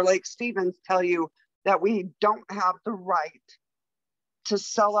you, or Lake Stevens tell you, that we don't have the right to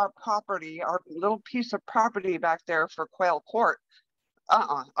sell our property, our little piece of property back there for Quail Court.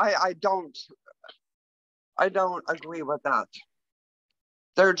 I don't agree with that.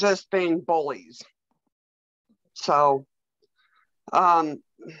 They're just being bullies. So, I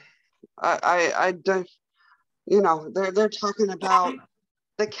don't, you know, they're talking about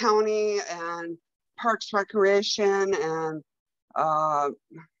the county and Parks Recreation, and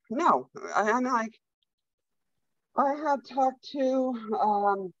no, I'm like, I have talked to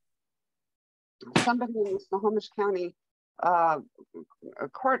somebody in the Snohomish County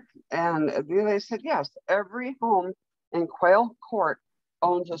court, and they said, yes, every home in Quail Court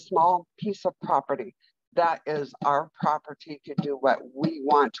owns a small piece of property. That is our property to do what we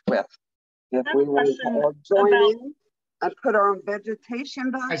want with. If we want to join in and put our own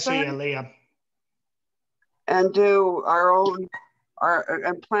vegetation back there. I see you, Leah. And do our own,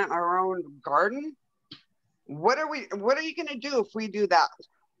 and plant our own garden. What are you going to do if we do that?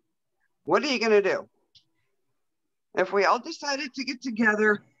 What are you going to do? If we all decided to get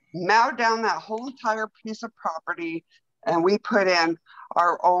together, mow down that whole entire piece of property, and we put in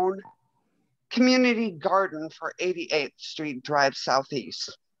our own community garden for 88th Street Drive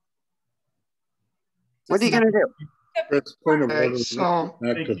Southeast. What are you going to do? That's point of Okay, order. so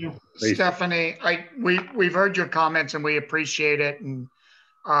Back to basics. Stephanie, we've heard your comments and we appreciate it. And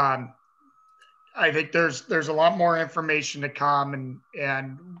I think there's a lot more information to come,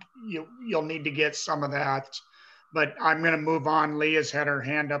 and you'll need to get some of that. But I'm going to move on. Leah's had her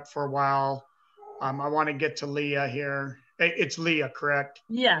hand up for a while. I want to get to Leah here. It's Leah, correct?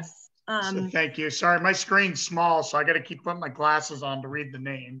 Yes. So thank you. Sorry, my screen's small, so I got to keep putting my glasses on to read the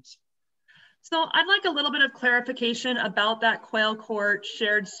names. So I'd like a little bit of clarification about that Quail Court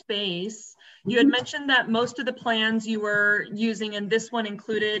shared space. You had mentioned that most of the plans you were using, and this one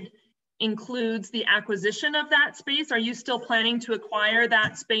includes the acquisition of that space. Are you still planning to acquire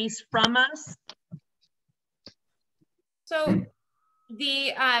that space from us? So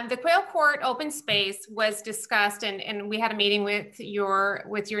the Quail Court open space was discussed, and we had a meeting with your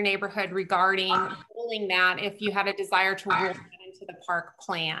neighborhood regarding ruling that if you had a desire to roll that into the park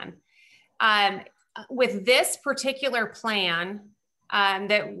plan. With this particular plan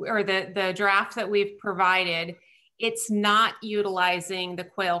the draft that we've provided, it's not utilizing the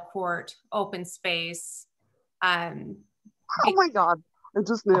Quail Court open space. Oh my God, I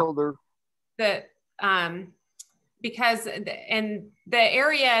just nailed her. Because in the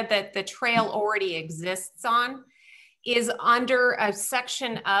area that the trail already exists on is under a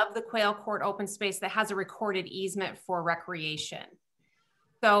section of the Quail Court open space that has a recorded easement for recreation.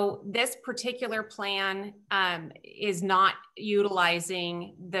 So this particular plan is not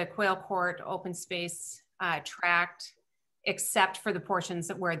utilizing the Quail Court open space tract, except for the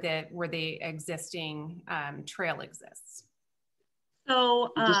portions where the existing trail exists.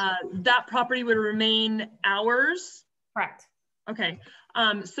 So that property would remain ours? Correct. Okay.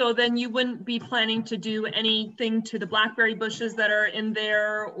 So then you wouldn't be planning to do anything to the blackberry bushes that are in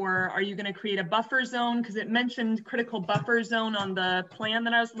there, or are you going to create a buffer zone? Because it mentioned critical buffer zone on the plan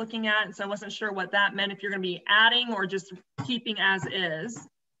that I was looking at. And so I wasn't sure what that meant, if you're going to be adding or just keeping as is.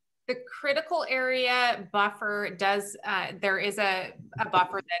 The critical area buffer does, there is a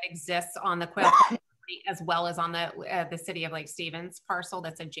buffer that exists on the Quail property as well as on the City of Lake Stevens parcel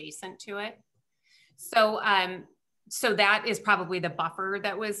that's adjacent to it. So, so that is probably the buffer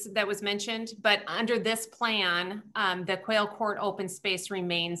that was mentioned, but under this plan, the Quail Court open space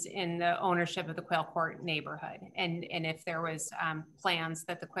remains in the ownership of the Quail Court neighborhood. And if there was plans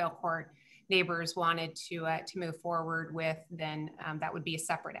that the Quail Court neighbors wanted to move forward with, then that would be a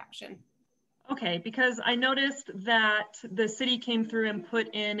separate action. Okay, because I noticed that the city came through and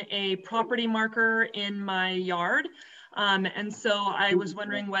put in a property marker in my yard. And so I was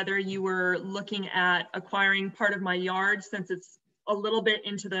wondering whether you were looking at acquiring part of my yard, since it's a little bit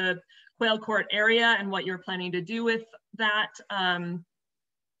into the Quail Court area, and what you're planning to do with that.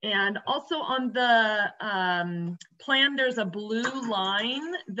 And also on the plan, there's a blue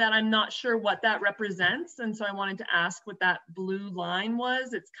line that I'm not sure what that represents. And so I wanted to ask what that blue line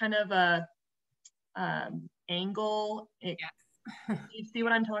was. It's kind of a angle. Yes. Do you see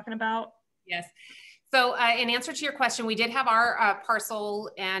what I'm talking about? Yes. So in answer to your question, we did have our parcel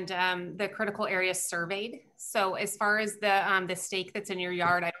and the critical area surveyed. So as far as the stake that's in your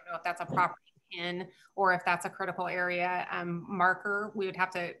yard, I don't know if that's a property pin or if that's a critical area marker. We would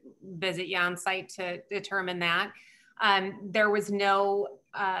have to visit you on site to determine that. There was no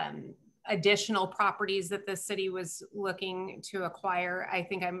additional properties that the city was looking to acquire. I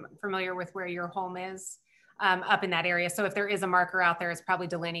think I'm familiar with where your home is. Up in that area. So if there is a marker out there, it's probably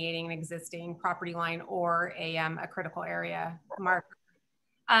delineating an existing property line or a critical area marker.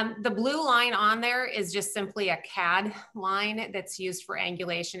 The blue line on there is just simply a CAD line that's used for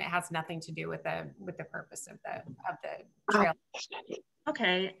angulation. It has nothing to do with the purpose of the trail.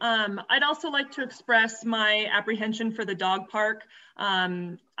 Okay, I'd also like to express my apprehension for the dog park.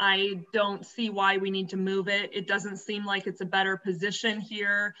 I don't see why we need to move it. It doesn't seem like it's a better position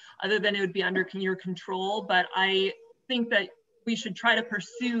here, other than it would be under your control, but I think that we should try to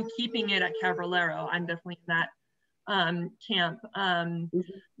pursue keeping it at Cabralero. I'm definitely in that camp.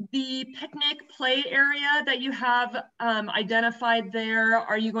 The picnic play area that you have identified there,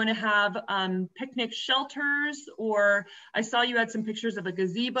 are you going to have picnic shelters, or I saw you had some pictures of a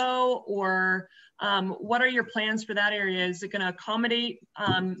gazebo, or what are your plans for that area? Is it going to accommodate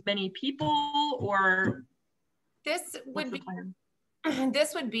many people, or this would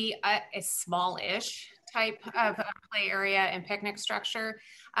be a small-ish type of play area and picnic structure.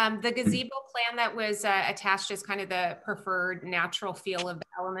 The gazebo plan that was attached is kind of the preferred natural feel of the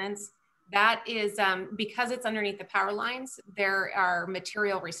elements. That is because it's underneath the power lines, there are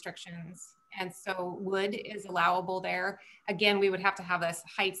material restrictions. And so wood is allowable there. Again, we would have to have a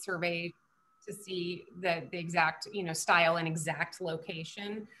height survey to see the exact, you know, style and exact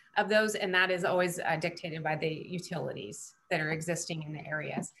location of those. And that is always dictated by the utilities that are existing in the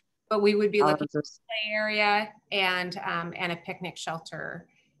areas. But we would be looking for a play area and a picnic shelter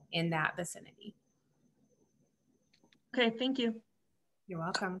in that vicinity. Okay, thank you. You're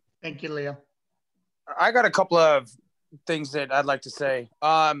welcome. Thank you, Leah. I got a couple of things that I'd like to say.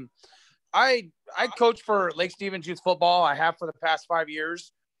 I coach for Lake Stevens Youth Football. I have for the past 5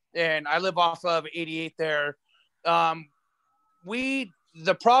 years, and I live off of 88 there. The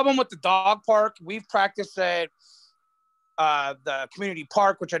problem with the dog park, we've practiced at the community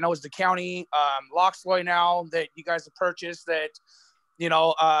park, which I know is the county, Loxloy now that you guys have purchased, that, you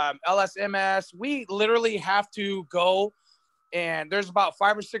know, LSMS, we literally have to go, and there's about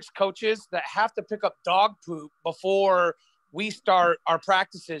 5 or 6 coaches that have to pick up dog poop before we start our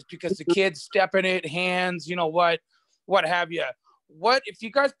practices because the kids step in it, hands, you know, what have you. What if you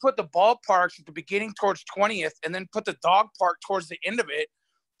guys put the ballparks at the beginning towards 20th and then put the dog park towards the end of it?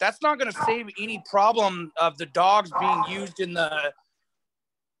 That's not going to save any problem of the dogs being used in the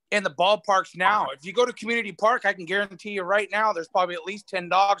ballparks now. If you go to community park, I can guarantee you right now, there's probably at least 10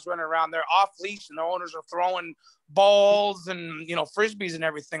 dogs running around there off leash, and the owners are throwing balls and, you know, Frisbees and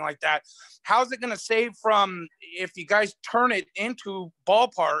everything like that. How's it going to save from, if you guys turn it into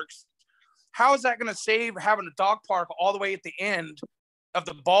ballparks, how is that going to save having a dog park all the way at the end of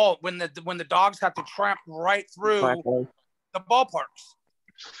the ball when the dogs have to tramp right through the ballparks?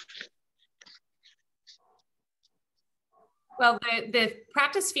 Well, the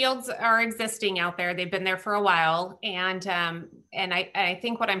practice fields are existing out there. They've been there for a while. And I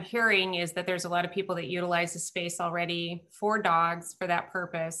think what I'm hearing is that there's a lot of people that utilize the space already for dogs for that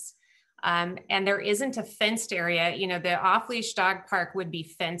purpose. And there isn't a fenced area. You know, the off-leash dog park would be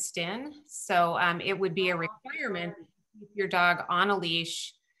fenced in. So it would be a requirement to keep your dog on a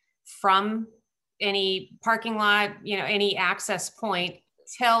leash from any parking lot, you know, any access point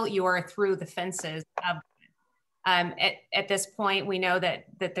till you are through the fences of at this point, we know that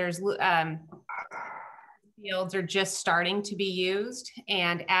there's fields are just starting to be used.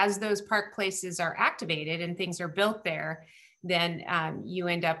 And as those park places are activated and things are built there, then you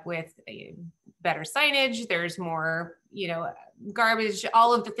end up with better signage. There's more, you know, garbage,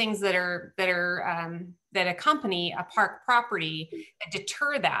 all of the things that accompany a park property that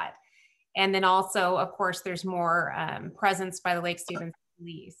deter that. And then also, of course, there's more presence by the Lake Stevens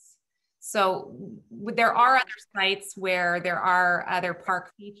Police. So there are other sites where there are other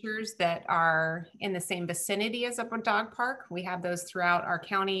park features that are in the same vicinity as a dog park. We have those throughout our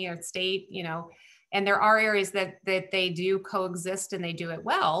county or state, you know, and there are areas that they do coexist and they do it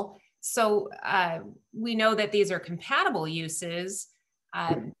well. So we know that these are compatible uses,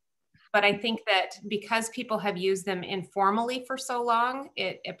 but I think that because people have used them informally for so long,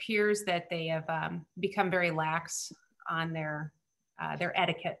 it appears that they have become very lax on their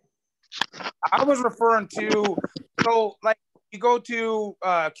etiquette. I was referring to, so like you go to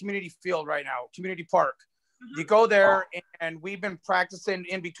community field right now, community park. You go there, and we've been practicing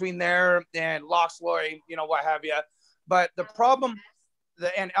in between there and Loxloy, you know, what have you. But the problem,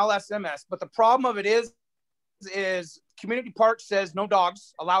 and LSMS, but the problem of it is community park says no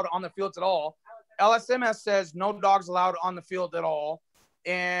dogs allowed on the fields at all. LSMS says no dogs allowed on the field at all.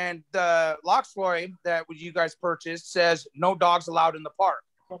 And the Loxloy that you guys purchased says no dogs allowed in the park.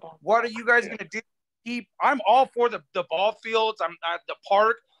 What are you guys going to do? I'm all for the ball fields. I'm the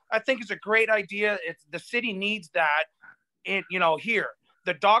park. I think it's a great idea. The city needs that. You know, here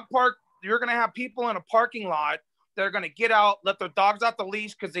the dog park. You're going to have people in a parking lot that are going to get out, let their dogs out the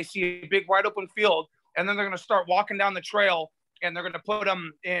leash because they see a big wide open field, and then they're going to start walking down the trail, and they're going to put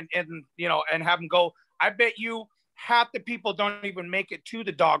them in, you know, and have them go. I bet you half the people don't even make it to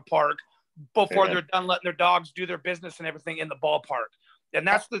the dog park before they're done letting their dogs do their business and everything in the ballpark. And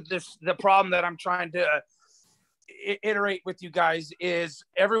that's the problem that I'm trying to iterate with you guys is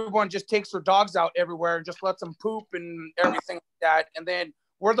everyone just takes their dogs out everywhere and just lets them poop and everything like that. And then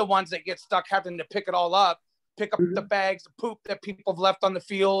we're the ones that get stuck having to pick it all up, pick up the bags of poop that people have left on the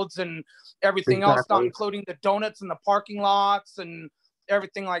fields and everything else, not including the donuts in the parking lots and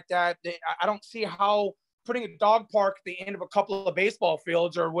everything like that. I don't see how putting a dog park at the end of a couple of baseball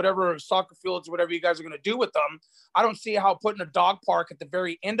fields or whatever, soccer fields, whatever you guys are going to do with them, I don't see how putting a dog park at the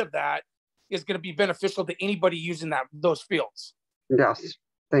very end of that is going to be beneficial to anybody using those fields. Yes,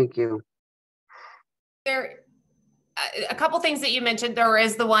 thank you. There, a couple things that you mentioned. There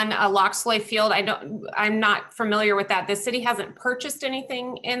is the one Loxloy Field. I'm not familiar with that. The city hasn't purchased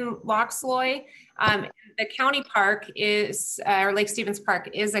anything in Loxloy. The county park is, or Lake Stevens Park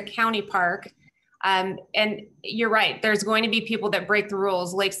is a county park. And you're right, there's going to be people that break the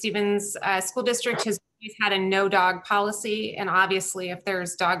rules. Lake Stevens School District has had a no dog policy. And obviously if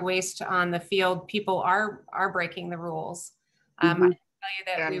there's dog waste on the field, people are breaking the rules. I can tell you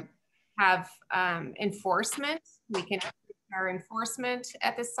that we have enforcement. We can increase our enforcement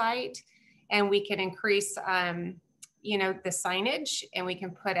at the site, and we can increase you know, the signage, and we can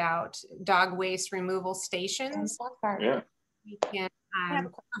put out dog waste removal stations. Yeah. We can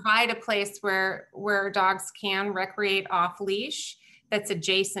provide a place where dogs can recreate off leash that's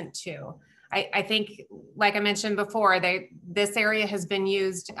adjacent to. I think, like I mentioned before, this area has been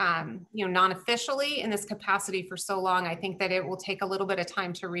used, you know, non-officially in this capacity for so long. I think that it will take a little bit of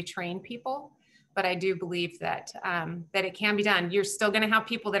time to retrain people, but I do believe that that it can be done. You're still going to have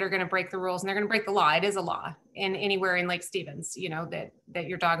people that are going to break the rules, and they're going to break the law. It is a law in anywhere in Lake Stevens, you know, that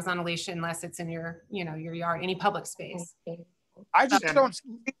your dog's on a leash unless it's in your, you know, your yard, any public space. I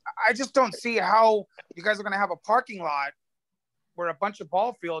just don't see how you guys are going to have a parking lot where a bunch of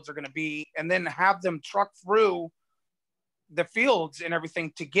ball fields are going to be, and then have them truck through the fields and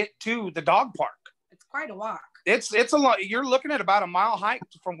everything to get to the dog park. It's quite a walk. It's a lot. You're looking at about a mile hike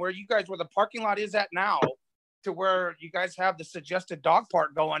from where the parking lot is at now to where you guys have the suggested dog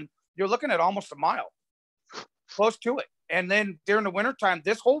park going. You're looking at almost a mile, close to it. And then during the wintertime,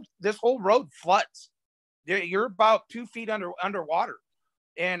 this whole road floods. You're about 2 feet underwater.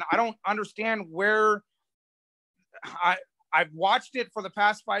 And I don't understand where I've watched it for the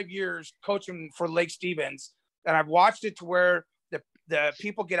past 5 years coaching for Lake Stevens. And I've watched it to where the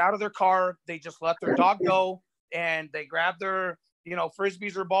people get out of their car, they just let their dog go, and they grab their, you know,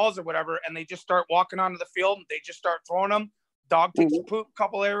 frisbees or balls or whatever, and they just start walking onto the field, and they just start throwing them. Dog takes a poop,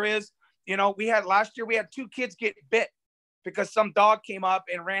 couple areas. You know, last year we had 2 kids get bit because some dog came up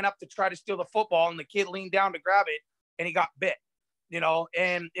and ran up to try to steal the football, and the kid leaned down to grab it, and he got bit. You know,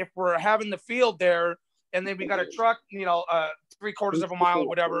 and if we're having the field there, and then we got a truck, you know, 3/4 of a mile or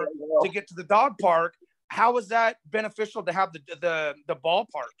whatever to get to the dog park, how is that beneficial to have the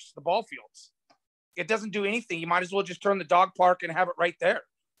ballparks, the ball fields? It doesn't do anything. You might as well just turn the dog park and have it right there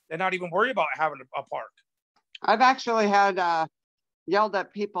and not even worry about having a park. I've actually had yelled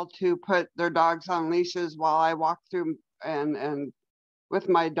at people to put their dogs on leashes while I walk through and with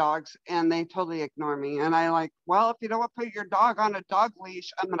my dogs, and they totally ignore me. And I like, well, if you don't want to put your dog on a dog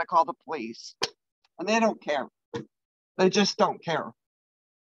leash, I'm going to call the police. And they don't care. They just don't care.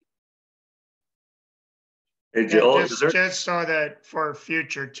 Hey, Jill, just so that for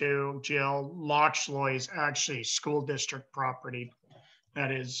future too, Jill, Lochloy is actually school district property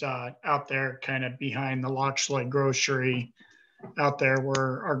that is out there kind of behind the Lochloy grocery out there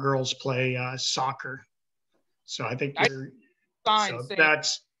where our girls play soccer. So I think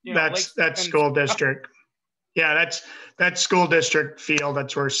that's school district. Yeah, that's school district field.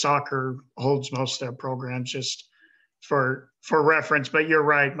 That's where soccer holds most of their programs, just for reference. But you're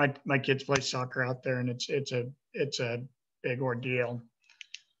right. My kids play soccer out there, and it's a big ordeal.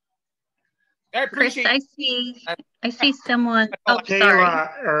 Chris, I see someone. Oh, Kayla,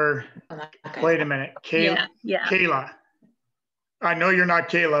 sorry. or wait a minute, Kayla. Yeah. Kayla. I know you're not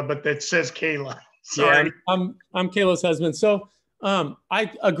Kayla, but that says Kayla. Sorry. Yeah, I'm Kayla's husband. So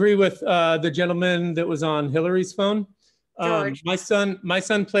I agree with the gentleman that was on Hillary's phone. My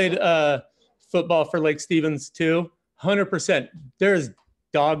son played football for Lake Stevens too. 100%. There's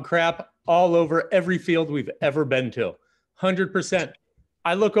dog crap all over every field we've ever been to. 100%.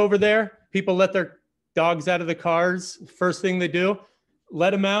 I look over there, people let their dogs out of the cars. First thing they do, let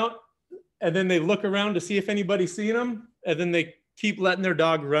them out, and then they look around to see if anybody's seen them, and then they keep letting their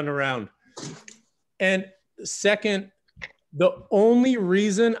dog run around. And second, the only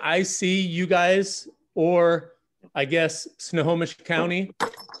reason I see you guys, or I guess Snohomish County,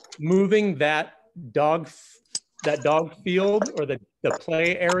 moving that dog field or the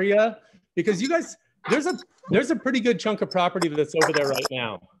play area, because you guys, there's a pretty good chunk of property that's over there right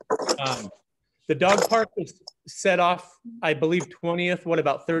now. The dog park was set off, I believe 20th,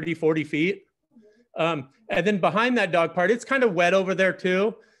 about 30, 40 feet. And then behind that dog park, it's kind of wet over there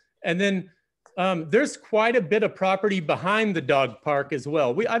too. And then there's quite a bit of property behind the dog park as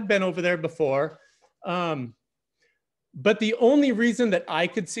well. I've been over there before. But the only reason that I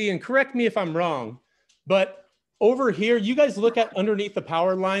could see, and correct me if I'm wrong, but over here, you guys look at underneath the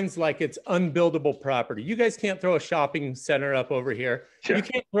power lines like it's unbuildable property. You guys can't throw a shopping center up over here. Sure. You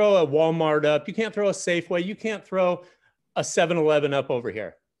can't throw a Walmart up. You can't throw a Safeway. You can't throw a 7-Eleven up over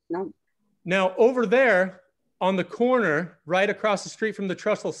here. No. Now, over there on the corner, right across the street from the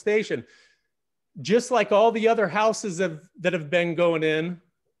Trussell Station, just like all the other houses that have been going in,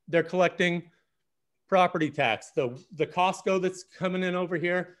 they're collecting property tax. The Costco that's coming in over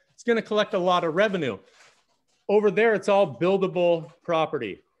here, It's going to collect a lot of revenue. Over there, it's all buildable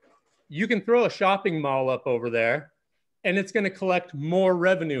property. You can throw a shopping mall up over there and it's going to collect more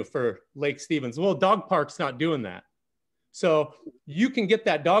revenue for Lake Stevens. Well, dog park's not doing that. So you can get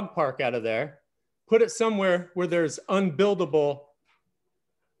that dog park out of there, put it somewhere where there's unbuildable,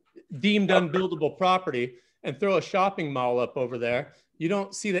 deemed unbuildable property, and throw a shopping mall up over there. You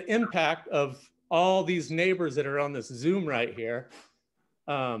don't see the impact of all these neighbors that are on this Zoom right here.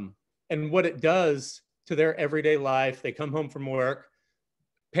 And what it does to their everyday life. They come home from work,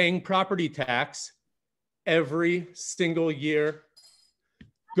 paying property tax every single year,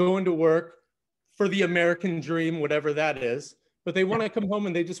 going to work for the American dream, whatever that is. But they want to come home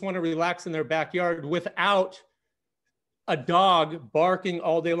and they just want to relax in their backyard without a dog barking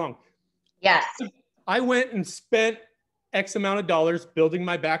all day long. Yes. I went and spent X amount of dollars building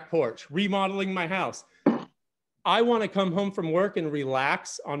my back porch, remodeling my house. I want to come home from work and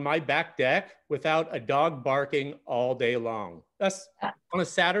relax on my back deck without a dog barking all day long. That's on a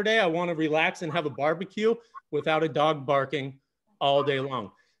Saturday. I want to relax and have a barbecue without a dog barking all day long.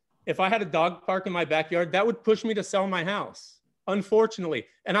 If I had a dog park in my backyard, that would push me to sell my house, unfortunately.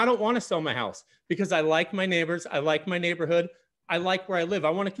 And I don't want to sell my house because I like my neighbors. I like my neighborhood. I like where I live. I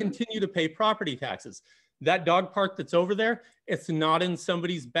want to continue to pay property taxes. That dog park that's over there, it's not in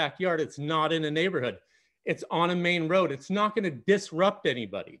somebody's backyard. It's not in a neighborhood. It's on a main road. It's not going to disrupt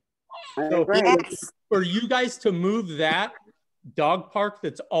anybody. So for you guys to move that dog park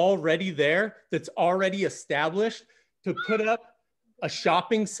that's already there, that's already established, to put up a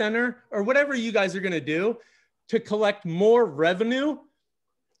shopping center or whatever you guys are going to do to collect more revenue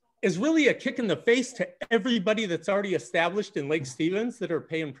is really a kick in the face to everybody that's already established in Lake Stevens that are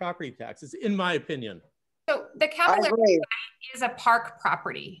paying property taxes, in my opinion. So the Cavalier is a park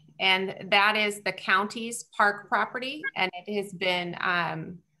property, and that is the county's park property, and it has been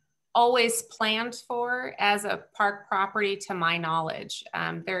always planned for as a park property to my knowledge.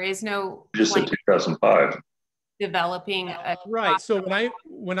 There is no just in 2005 developing a right. So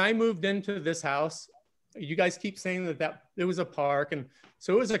when I moved into this house, you guys keep saying that it was a park, and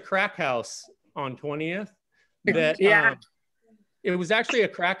so it was a crack house on 20th that it was actually a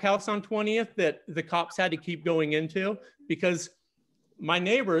crack house on 20th that the cops had to keep going into because my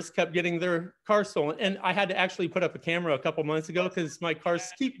neighbors kept getting their cars stolen. And I had to actually put up a camera a couple months ago because my cars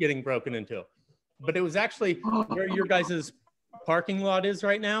keep getting broken into. But it was actually where your guys' parking lot is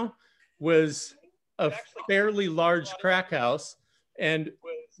right now was a fairly large crack house. And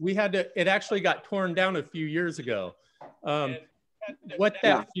we had to, it actually got torn down a few years ago. What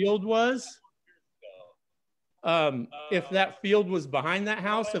that field was, if that field was behind that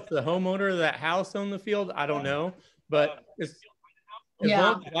house, if the homeowner of that house owned the field, I don't know. But as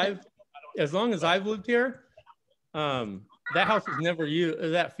long as I've lived here, that house was never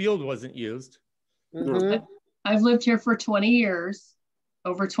used, that field wasn't used. Mm-hmm. I've lived here for 20 years,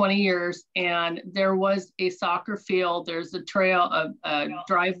 over 20 years, and there was a soccer field. There's a trail, a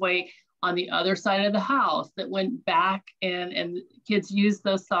driveway on the other side of the house that went back, and kids used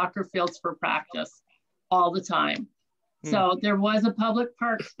those soccer fields for practice all the time. So there was a public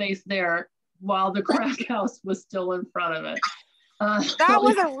park space there while the crack house was still in front of it. That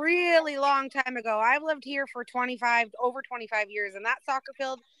was a really long time ago. I've lived here for over 25 years, and that soccer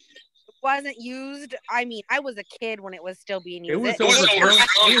field wasn't used. I mean, I was a kid when it was still being used. It was overgrown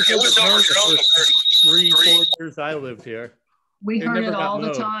the 3-4 years I lived here. We heard it all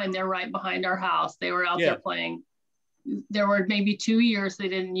the time. They're right behind our house. They were out there playing. There were maybe 2 years they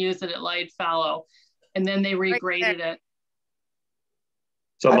didn't use it. It laid fallow, and then they regraded it.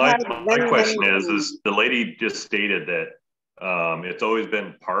 So my question is the lady just stated that it's always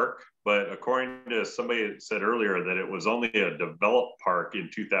been park, but according to somebody that said earlier that it was only a developed park in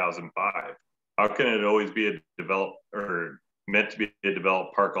 2005. How can it always be a developed or meant to be a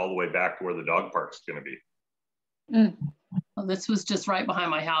developed park all the way back to where the dog park's going to be? Well, this was just right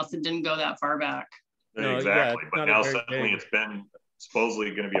behind my house. It didn't go that far back. No, exactly. But now suddenly it's been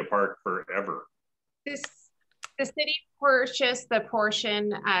supposedly going to be a park forever. The city purchased the portion,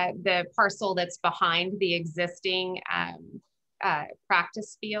 the parcel that's behind the existing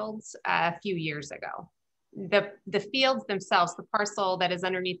practice fields a few years ago. The fields themselves, the parcel that is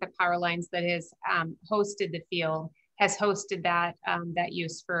underneath the power lines that has hosted the field, has hosted that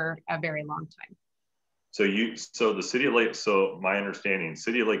use for a very long time. So the city of Lake, so my understanding,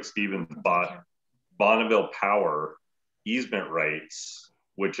 city of Lake Stevens bought Bonneville Power easement rights,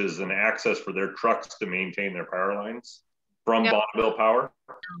 which is an access for their trucks to maintain their power lines from Bonneville Power?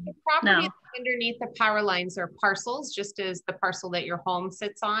 The property underneath the power lines are parcels, just as the parcel that your home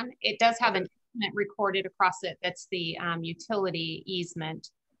sits on. It does have an easement recorded across it. That's the utility easement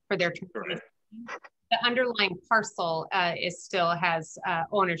for their the underlying parcel still has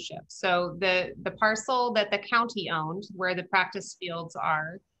ownership. So the parcel that the county owned, where the practice fields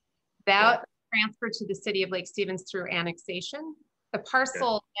are, that transferred to the city of Lake Stevens through annexation. The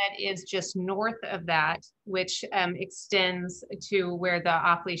parcel that is just north of that, which extends to where the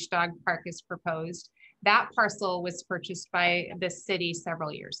off-leash dog park is proposed, that parcel was purchased by the city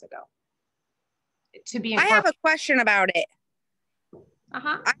several years ago. I have a question about it. I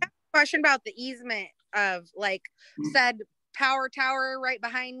have a question about the easement of like said power tower right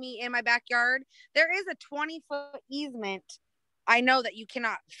behind me in my backyard. There is a 20-foot easement. I know that you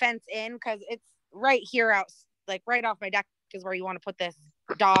cannot fence in because it's right here out, like right off my deck is where you want to put this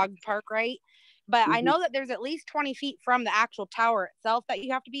dog park, right? But I know that there's at least 20 feet from the actual tower itself that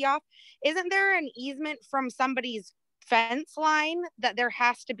you have to be off. Isn't there an easement from somebody's fence line that there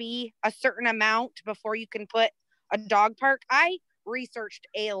has to be a certain amount before you can put a dog park? I researched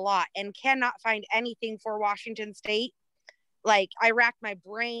a lot and cannot find anything for Washington State. Like I racked my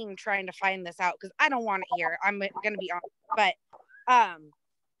brain trying to find this out because I don't want it here. I'm gonna be honest, but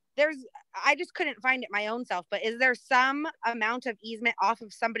I just couldn't find it my own self. But is there some amount of easement off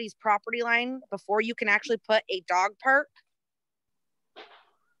of somebody's property line before you can actually put a dog park?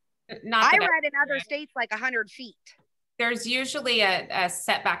 I read in other states like 100 feet. There's usually a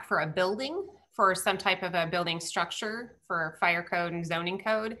setback for a building, for some type of a building structure, for fire code and zoning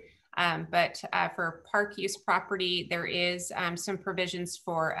code. But for park use property, there is some provisions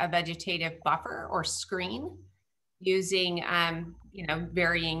for a vegetative buffer or screen using,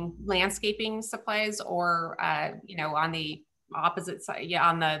 varying landscaping supplies, or, on the opposite side,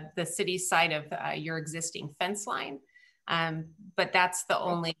 on the city side of your existing fence line. But that's the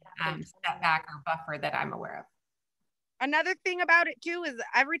only setback or buffer that I'm aware of. Another thing about it too is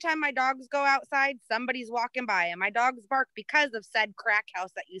every time my dogs go outside, somebody's walking by, and my dogs bark because of said crack house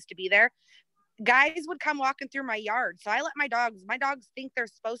that used to be there. Guys would come walking through my yard. So I let my dogs think they're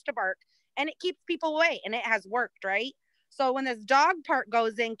supposed to bark, and it keeps people away, and it has worked, right? So when this dog park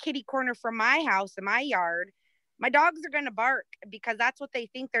goes in kitty corner from my house and my yard, my dogs are going to bark because that's what they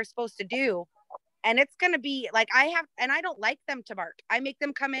think they're supposed to do. And it's going to be like, I don't like them to bark. I make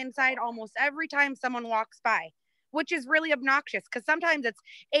them come inside almost every time someone walks by, which is really obnoxious because sometimes it's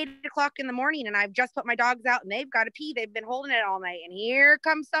 8 o'clock in the morning and I've just put my dogs out and they've got to pee. They've been holding it all night. And here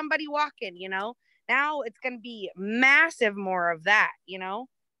comes somebody walking, Now it's going to be massive more of that,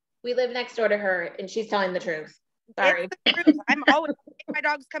 We live next door to her and she's telling the truth. Sorry. It's the truth. I'm always, my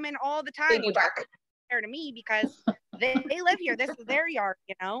dogs come in all the time. They bark. To me because they live here. This is their yard,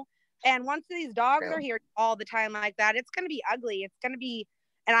 And once these dogs are here all the time like that, it's going to be ugly. It's going to be,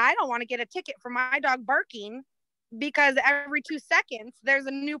 and I don't want to get a ticket for my dog barking because every 2 seconds there's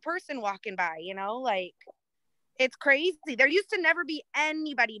a new person walking by, like it's crazy. There used to never be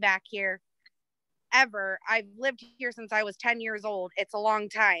anybody back here ever. I've lived here since I was 10 years old. It's a long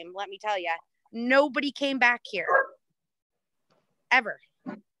time. Let me tell you, nobody came back here ever.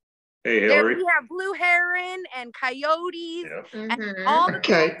 Hey, Hillary. We have blue heron and coyotes and all the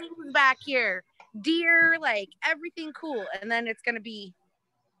cool things back here. Deer, like everything cool. And then it's going to be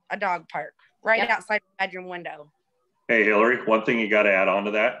a dog park right outside the bedroom window. Hey, Hillary, one thing you got to add on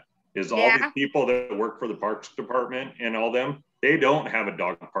to that is all the people that work for the Parks Department and all them, they don't have a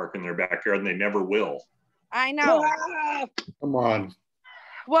dog park in their backyard and they never will. I know. Come on.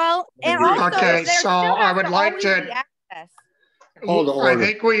 Well, and also, so I would like to... Hold I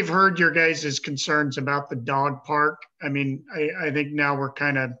think we've heard your guys' concerns about the dog park. I mean, I think now we're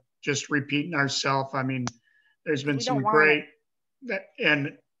kind of just repeating ourselves. I mean, there's been some great,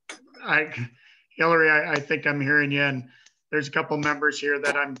 and Hillary, I think I'm hearing you, and there's a couple members here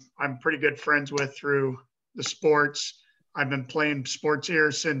that I'm pretty good friends with through the sports. I've been playing sports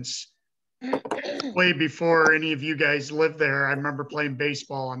here since way before any of you guys lived there. I remember playing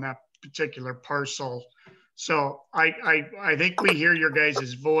baseball on that particular parcel. So I think we hear your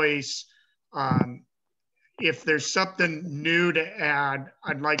guys' voice. If there's something new to add,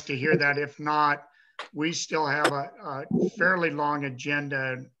 I'd like to hear that. If not, we still have a fairly long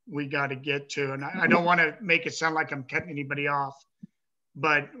agenda we got to get to. And I don't want to make it sound like I'm cutting anybody off,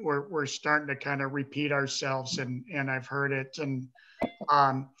 but we're starting to kind of repeat ourselves, and I've heard it. And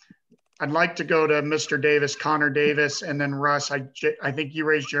I'd like to go to Mr. Davis, Connor Davis, and then Russ. I think you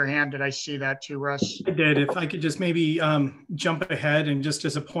raised your hand. Did I see that too, Russ? I did. If I could just maybe jump ahead, and just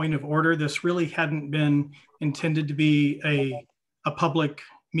as a point of order, this really hadn't been intended to be a public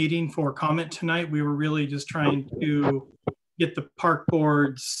meeting for comment tonight. We were really just trying to get the park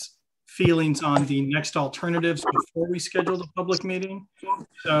board's feelings on the next alternatives before we scheduled a public meeting.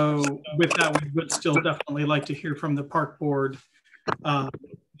 So with that, we would still definitely like to hear from the park board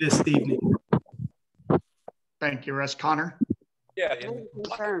this evening. Thank you, Russ. Connor? Yeah, and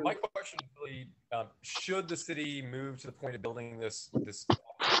my question is really, should the city move to the point of building this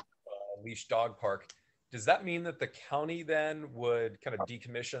leash dog park, does that mean that the county then would kind of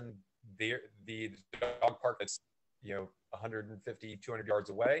decommission the dog park that's 150, 200 yards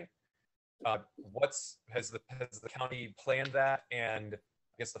away? Has the county planned that? And I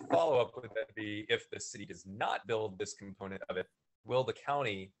guess the follow-up would then be, if the city does not build this component of it, will the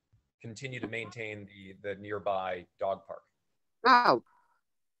county continue to maintain the nearby dog park? No,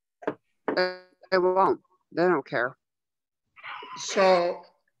 they won't. They don't care. So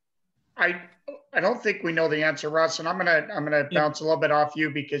I don't think we know the answer, Russ, and I'm gonna bounce a little bit off you,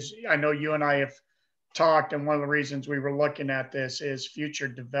 because I know you and I have talked, and one of the reasons we were looking at this is future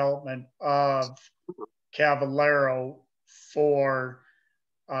development of Cavallero for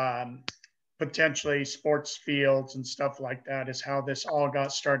potentially sports fields and stuff like that, is how this all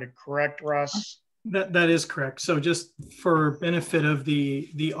got started. Correct, Russ? That is correct. So just for benefit of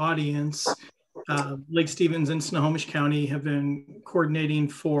the audience, Lake Stevens and Snohomish County have been coordinating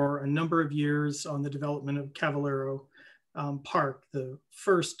for a number of years on the development of Cavallero Park. The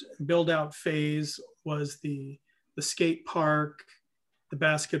first build out phase was the skate park, the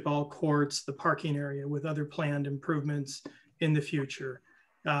basketball courts, the parking area, with other planned improvements in the future.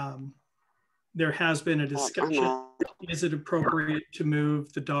 There has been a discussion, is it appropriate to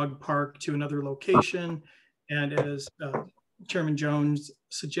move the dog park to another location? And as Chairman Jones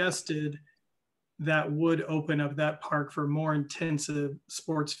suggested, that would open up that park for more intensive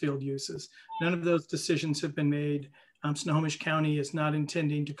sports field uses. None of those decisions have been made. Snohomish County is not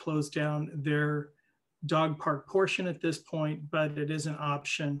intending to close down their dog park portion at this point, but it is an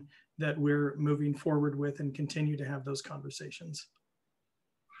option that we're moving forward with and continue to have those conversations.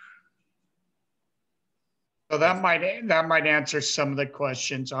 So that might answer some of the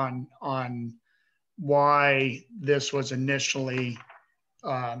questions on why this was initially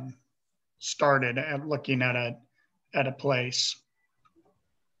started at looking at a place.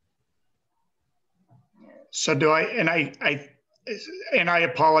 So I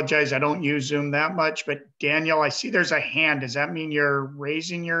apologize, I don't use Zoom that much, but Daniel, I see there's a hand. Does that mean you're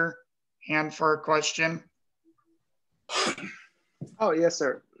raising your hand for a question? Oh, yes,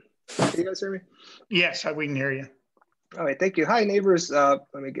 sir. Can you guys hear me? Yes, we can hear you. All right, thank you. Hi, neighbors. Let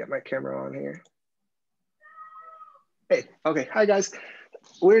me get my camera on here. Hey, okay. Hi, guys.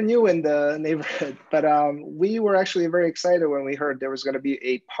 We're new in the neighborhood, but we were actually very excited when we heard there was going to be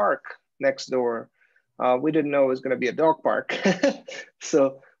a park next door. We didn't know it was going to be a dog park.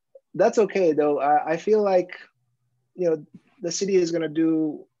 So that's okay, though. I feel like, the city is going to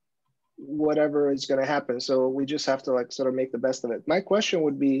do whatever is going to happen. So we just have to sort of make the best of it. My question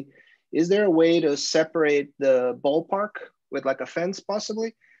would be, is there a way to separate the ballpark with a fence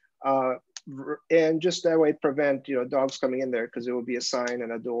possibly? And just that way prevent, dogs coming in there, because it will be a sign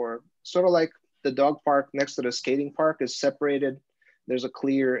and a door, sort of like the dog park next to the skating park is separated. There's a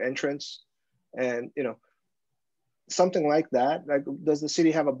clear entrance and, something like that. Does the city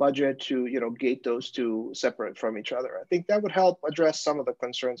have a budget to, gate those two separate from each other? I think that would help address some of the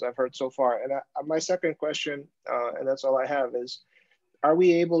concerns I've heard so far. And my second question, and that's all I have, is, are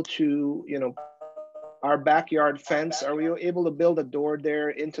we able to, our backyard fence, are we able to build a door there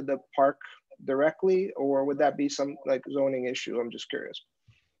into the park directly, or would that be some zoning issue? I'm just curious.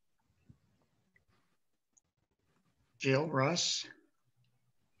 Jill, Russ?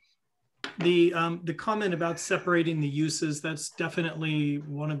 The comment about separating the uses, that's definitely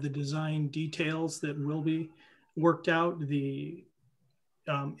one of the design details that will be worked out.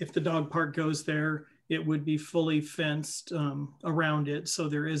 If the dog park goes there, it would be fully fenced around it. So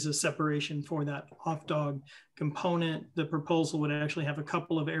there is a separation for that off dog component. The proposal would actually have a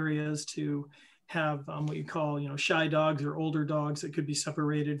couple of areas to have what you call, shy dogs or older dogs that could be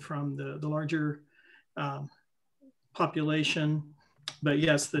separated from the larger population. But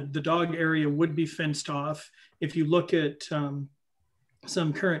yes, the dog area would be fenced off. If you look at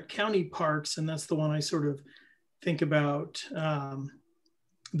some current county parks, and that's the one I sort of think about,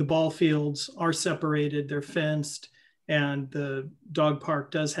 the ball fields are separated, they're fenced, and the dog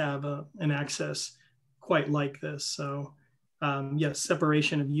park does have an access quite like this. So yes,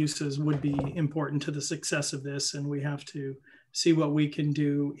 separation of uses would be important to the success of this, and we have to see what we can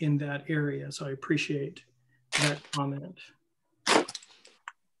do in that area. So I appreciate that comment.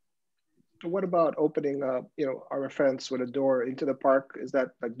 What about opening up, our fence with a door into the park? Is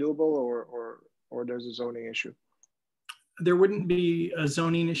that doable, or there's a zoning issue? There wouldn't be a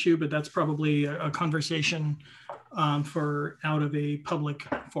zoning issue, but that's probably a conversation for out of a public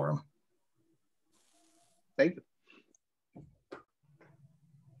forum. Thank you.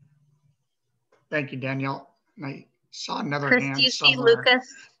 Thank you, Danielle. I saw another Chris, hand do you see somewhere.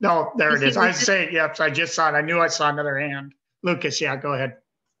 Lucas? No, there it You is. see I Lucas? say, yep, I just saw it. I knew I saw another hand. Lucas, yeah, go ahead.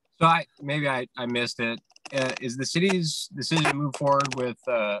 So maybe I missed it. Is the city's decision to move forward with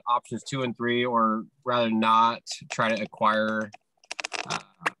options 2 and 3, or rather not try to acquire,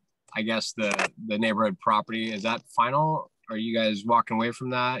 I guess, the neighborhood property? Is that final? Are you guys walking away from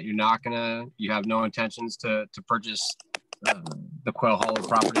that? You're not gonna, you have no intentions to purchase the Quail Hollow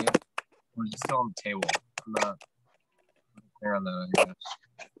property? Or is it still on the table? I'm not clear on that, I guess.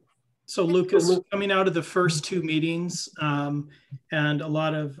 So Lucas, coming out of the first 2 meetings and a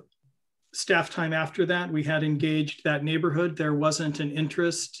lot of staff time after that, we had engaged that neighborhood. There wasn't an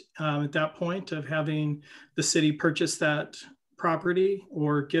interest at that point of having the city purchase that property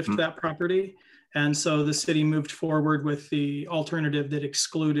or gift that property. And so the city moved forward with the alternative that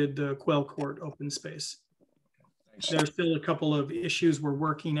excluded the Quail Court open space. There's still a couple of issues we're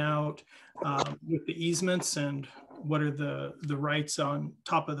working out with the easements and what are the rights on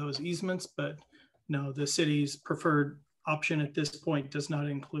top of those easements, but no, the city's preferred option at this point does not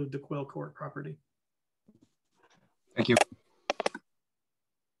include the Quail Court property. Thank you.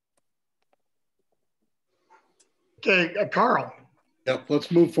 Okay, Carl. Yep,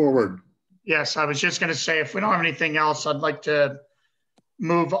 let's move forward. Yes, I was just going to say, if we don't have anything else, I'd like to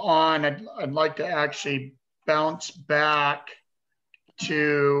move on. I'd like to actually bounce back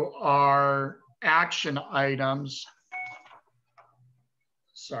to our action items.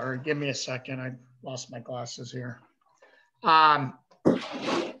 Sorry, give me a second. I lost my glasses here. I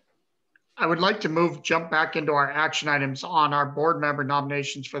would like to jump back into our action items on our board member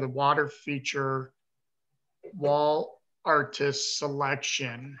nominations for the water feature wall artist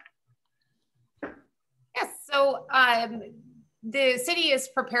selection. Yes, so the city is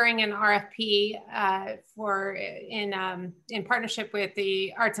preparing an RFP in partnership with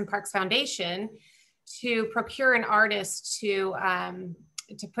the Arts and Parks Foundation to procure an artist to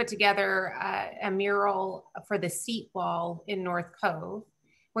put together a mural for the seat wall in North Cove.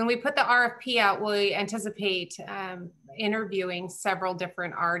 When we put the RFP out, we anticipate interviewing several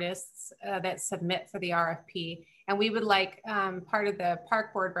different artists that submit for the RFP. And we would like part of the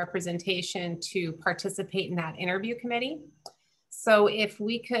park board representation to participate in that interview committee. So if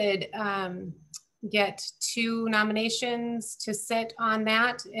we could get 2 nominations to sit on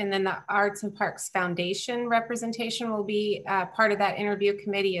that, and then the Arts and Parks Foundation representation will be part of that interview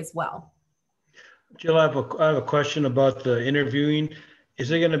committee as well. Jill, I have a question about the interviewing. Is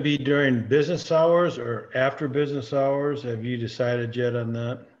it going to be during business hours or after business hours? Have you decided yet on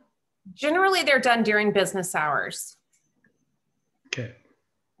that? Generally, they're done during business hours. Okay.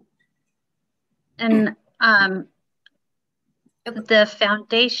 And the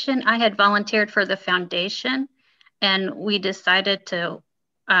foundation, I had volunteered for the foundation, and we decided to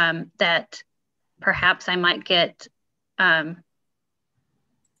that perhaps I might get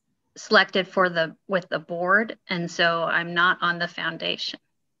selected for with the board, and so I'm not on the foundation.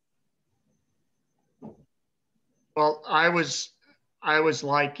 Well, I was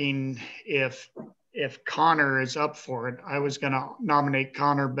liking if Connor is up for it, I was going to nominate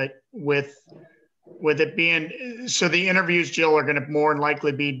Connor, but with it being, so the interviews, Jill, are going to more than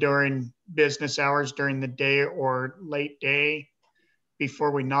likely be during business hours, during the day or late day.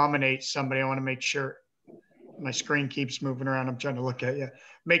 Before we nominate somebody, I want to make sure, my screen keeps moving around, I'm trying to look at you.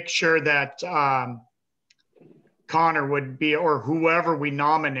 Make sure that Connor would be, or whoever we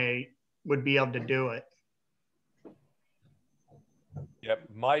nominate would be able to do it. Yep,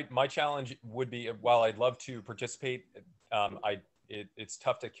 my challenge would be, while I'd love to participate, it's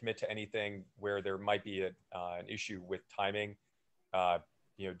tough to commit to anything where there might be an issue with timing.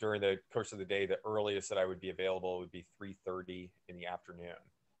 During the course of the day, the earliest that I would be available would be 3:30 in the afternoon.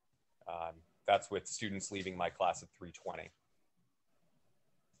 That's with students leaving my class at 3:20.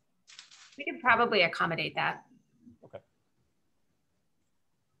 We could probably accommodate that. Okay.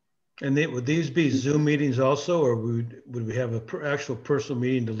 And would these be Zoom meetings also, or would we have an actual personal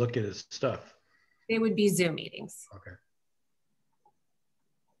meeting to look at his stuff? They would be Zoom meetings. Okay.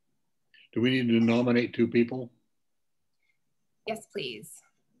 Do we need to nominate 2 people? Yes, please.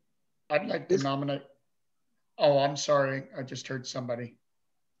 I'd like to nominate. Oh, I'm sorry. I just heard somebody.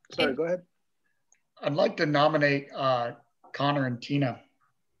 Sorry, go ahead. I'd like to nominate Connor and Tina.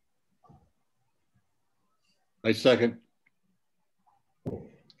 I second.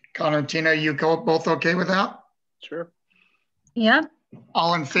 Connor and Tina, you both okay with that? Sure. Yep.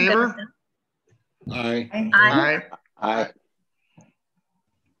 All in favor? Aye. Aye. Aye.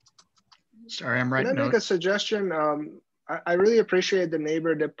 Sorry, I'm writing Can I make notes. a suggestion? I really appreciate the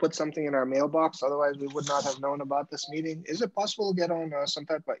neighbor that put something in our mailbox. Otherwise, we would not have known about this meeting. Is it possible to get on some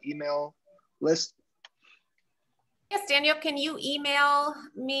type of email list? Yes, Daniel, can you email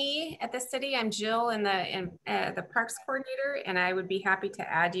me at the city? I'm Jill and the Parks Coordinator, and I would be happy to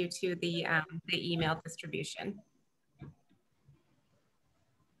add you to the email distribution.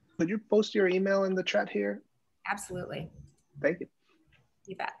 Could you post your email in the chat here? Absolutely. Thank you.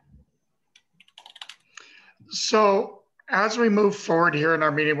 You bet. So as we move forward here in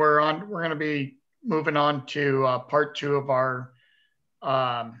our meeting, we're going to be moving on to part 2 of our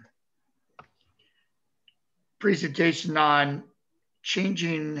presentation on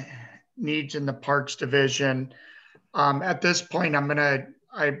changing needs in the Parks Division. At this point,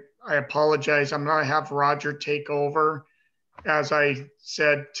 I apologize. I'm going to have Roger take over. As I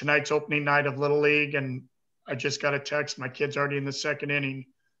said, tonight's opening night of Little League, and I just got a text. My kid's already in the 2nd inning.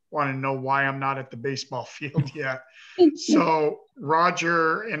 Want to know why I'm not at the baseball field yet. So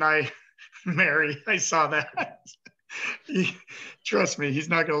Roger and I, Mary, I saw that. Trust me, he's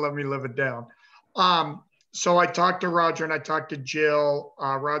not going to let me live it down. So I talked to Roger and I talked to Jill.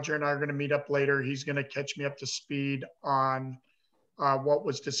 Roger and I are going to meet up later. He's going to catch me up to speed on what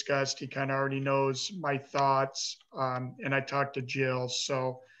was discussed. He kind of already knows my thoughts. And I talked to Jill.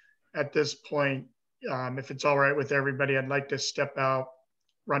 So at this point, if it's all right with everybody, I'd like to step out,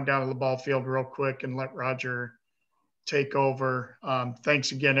 run down to the ball field real quick and let Roger take over.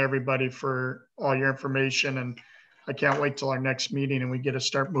 Thanks again, everybody, for all your information. And I can't wait till our next meeting and we get to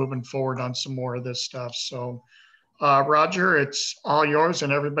start moving forward on some more of this stuff. So Roger, it's all yours,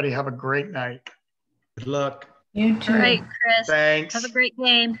 and everybody have a great night. Good luck. You too. All right, Chris. Thanks. Have a great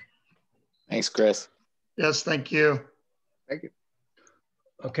game. Thanks, Chris. Yes, thank you. Thank you.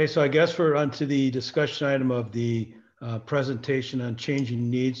 Okay, so I guess we're on to the discussion item of the presentation on changing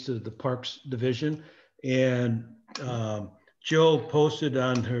needs to the Parks Division. And Jill posted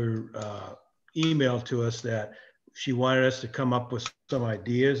on her email to us that she wanted us to come up with some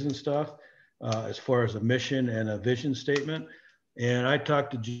ideas and stuff as far as a mission and a vision statement. And I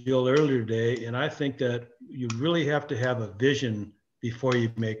talked to Jill earlier today, and I think that you really have to have a vision before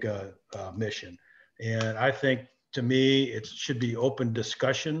you make a mission. And I think, to me, it should be open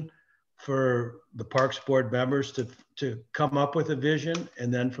discussion for the Parks Board members to come up with a vision,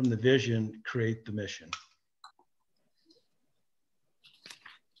 and then from the vision, create the mission.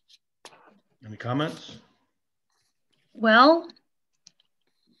 Any comments? Well,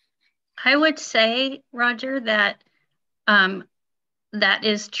 I would say, Roger, that that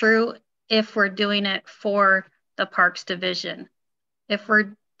is true if we're doing it for the Parks Division. If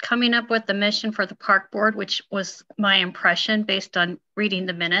we're coming up with the mission for the Park Board, which was my impression based on reading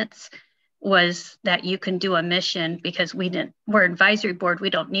the minutes, was that you can do a mission because we're advisory board, we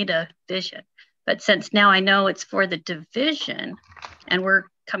don't need a vision. But since now I know it's for the division and we're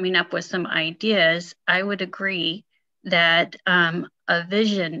coming up with some ideas, I would agree that a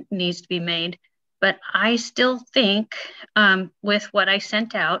vision needs to be made. But I still think with what I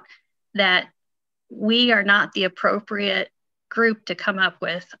sent out that we are not the appropriate group to come up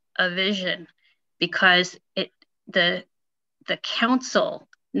with a vision, because the council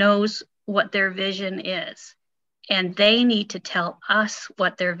knows what their vision is, and they need to tell us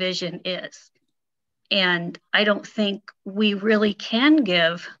what their vision is. And I don't think we really can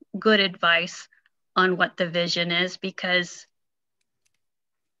give good advice on what the vision is, because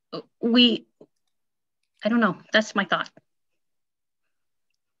I don't know, that's my thought.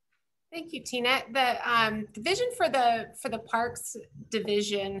 Thank you, Tina. The vision for the Parks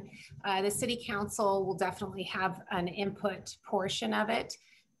Division, the City Council will definitely have an input portion of it.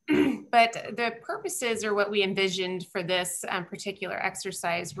 But the purposes, or what we envisioned for this particular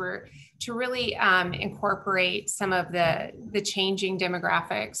exercise, were to really incorporate some of the changing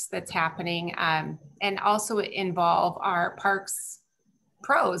demographics that's happening, and also involve our Parks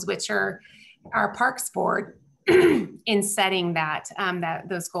pros, which are our Parks Board, in setting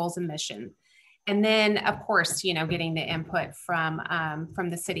those goals and mission. And then, of course, getting the input from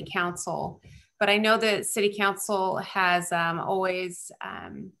the City Council. But I know the City Council has always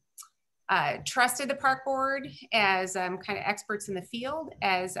trusted the Park Board as kind of experts in the field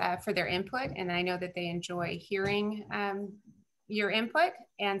as for their input. And I know that they enjoy hearing your input.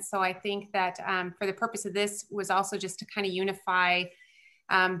 And so I think that for the purpose of this was also just to kind of unify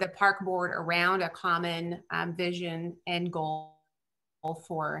the Park Board around a common vision and goal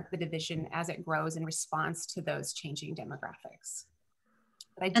for the division as it grows in response to those changing demographics.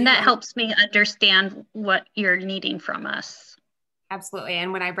 And that helps me understand what you're needing from us. Absolutely.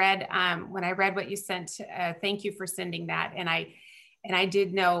 And when I read what you sent, thank you for sending that. And I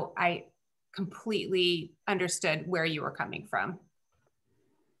did know, I completely understood where you were coming from.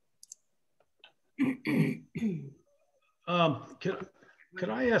 Could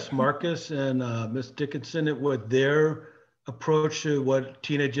I ask Marcus and Ms. Dickinson what their approach to what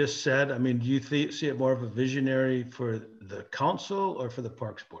Tina just said? I mean, do you see it more of a visionary for the council or for the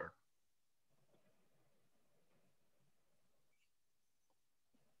Parks Board?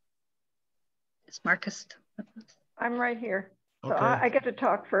 It's Marcus. I'm right here. So Okay. I get to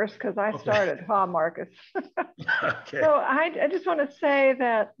talk first because I started, huh, Marcus? Okay. So I just want to say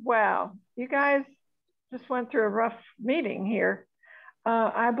that, wow, you guys just went through a rough meeting here.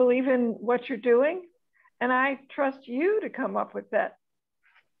 I believe in what you're doing, and I trust you to come up with that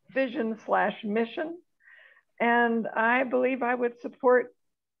vision/mission. And I believe I would support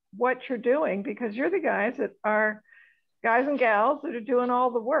what you're doing because you're the guys that are guys and gals that are doing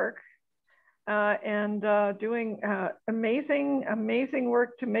all the work. And doing amazing, amazing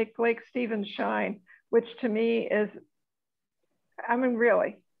work to make Lake Stevens shine, which to me is, I mean,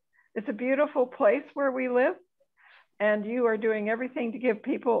 really, it's a beautiful place where we live, and you are doing everything to give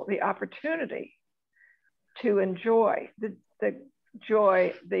people the opportunity to enjoy the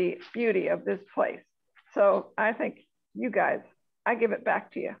joy, the beauty of this place. So I think you guys, I give it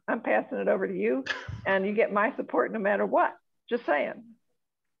back to you. I'm passing it over to you, and you get my support no matter what. Just saying.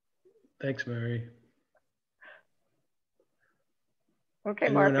 Thanks, Mary. Okay,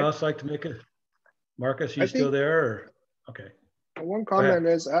 Anyone Marcus. else like to make a? Marcus, you still there? Or? Okay. One comment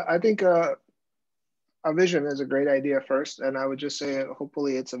is, I think a vision is a great idea first, and I would just say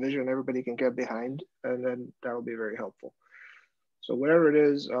hopefully it's a vision everybody can get behind, and then that will be very helpful. So whatever it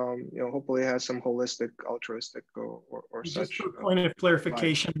is, you know, hopefully it has some holistic, altruistic, or Just such. for a point of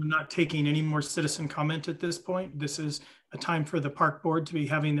clarification, we're not taking any more citizen comment at this point. This is a time for the park board to be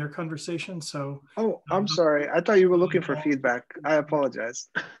having their conversation. So. Oh, I'm sorry. I thought you were looking for feedback. I apologize.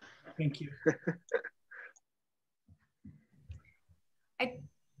 Thank you.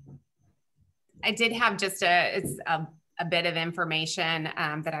 I did have just a bit of information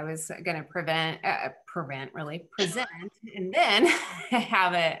that I was going to present, and then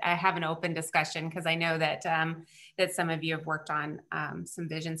have an open discussion because I know that that some of you have worked on some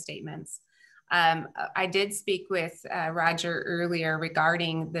vision statements. I did speak with Roger earlier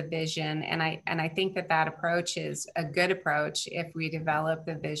regarding the vision, and I think that approach is a good approach if we develop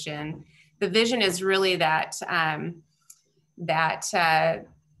the vision. The vision is really that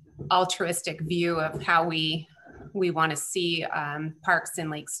altruistic view of how we want to see parks in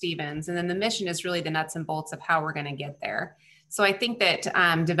Lake Stevens. And then the mission is really the nuts and bolts of how we're going to get there. So I think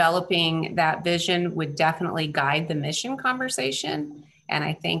that developing that vision would definitely guide the mission conversation. And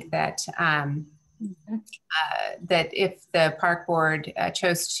I think that that if the park board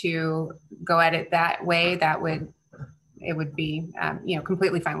chose to go at it that way, it would be you know,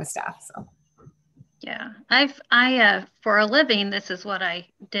 completely fine with staff. So. Yeah, I for a living, this is what I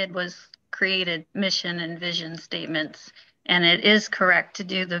did, was created mission and vision statements, and it is correct to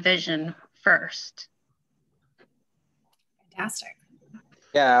do the vision first. Fantastic.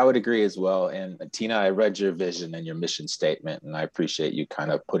 Yeah, I would agree as well. And Tina, I read your vision and your mission statement, and I appreciate you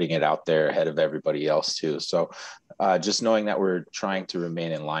kind of putting it out there ahead of everybody else too. So just knowing that we're trying to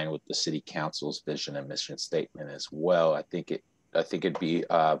remain in line with the city council's vision and mission statement as well, I think it'd be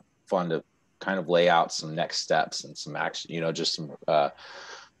fun to kind of lay out some next steps and some action, you know, just some,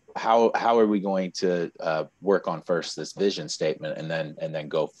 how are we going to work on first this vision statement and then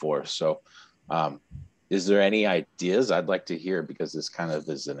go forth. So is there any ideas I'd like to hear, because this kind of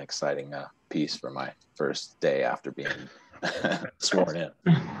is an exciting piece for my first day after being sworn in.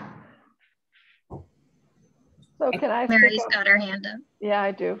 So can I? Mary's got her hand up. Yeah,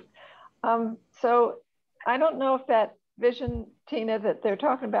 I do. So I don't know if that vision, Tina, that they're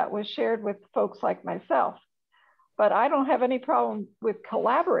talking about was shared with folks like myself, but I don't have any problem with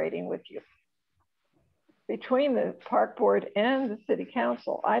collaborating with you between the park board and the city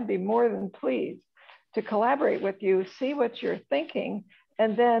council. I'd be more than pleased to collaborate with you, see what you're thinking,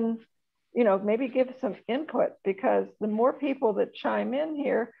 and then, you know, maybe give some input, because the more people that chime in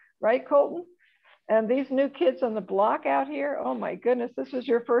here, right, Colton? And these new kids on the block out here, oh my goodness, this is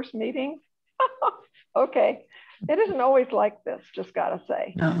your first meeting? Okay. It isn't always like this, just gotta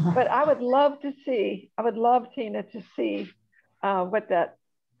say. But I would love to see, I would love, Tina, to see what that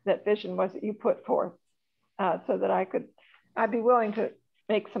vision was that you put forth, so that I'd be willing to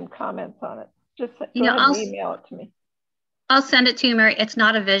make some comments on it. Just go ahead and email it to me. I'll send it to you, Mary. It's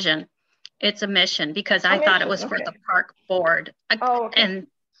not a vision, it's a mission, because I thought it was for the park board. Oh, okay. And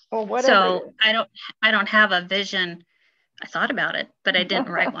whatever. So I don't have a vision. I thought about it, but I didn't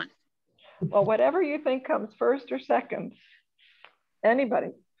write one. Well, whatever you think comes first or second,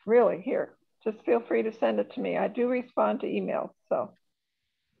 anybody really here, just feel free to send it to me. I do respond to emails, so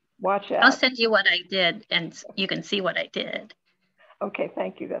watch out. I'll send you what I did and you can see what I did. Okay,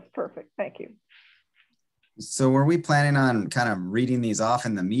 thank you. That's perfect. Thank you. So were we planning on kind of reading these off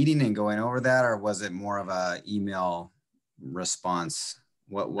in the meeting and going over that, or was it more of a email response?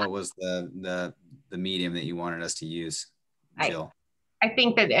 What was the medium that you wanted us to use, Jill? I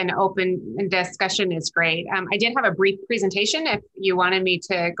think that an open discussion is great. I did have a brief presentation. If you wanted me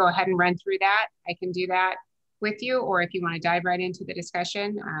to go ahead and run through that, I can do that with you, or if you want to dive right into the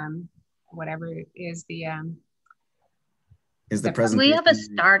discussion, whatever is the presentation. Do we have a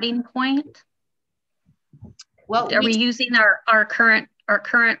starting point? Well, are we using our current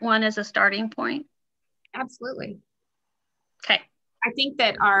one as a starting point? Absolutely. Okay. I think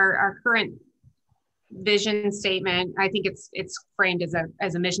that our current vision statement, I think it's framed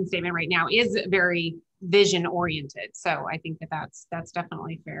as a mission statement right now, is very vision oriented. So I think that that's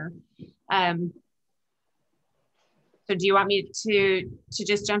definitely fair. So do you want me to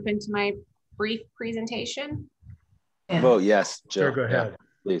just jump into my brief presentation? Well, yes, Jill. Sure, go ahead. Yeah,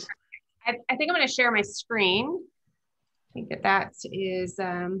 please. I think I'm going to share my screen. I think that is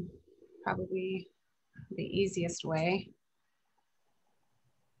probably the easiest way.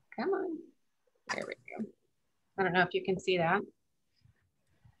 Come on. There we go. I don't know if you can see that.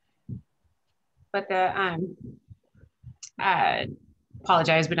 But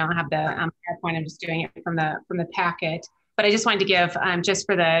apologize, we don't have the PowerPoint. I'm just doing it from the packet. But I just wanted to give just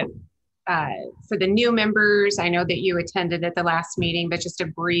for the new members, I know that you attended at the last meeting, but just a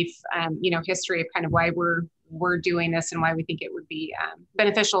brief, history of kind of why we're doing this and why we think it would be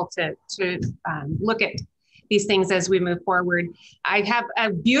beneficial to look at these things as we move forward. I have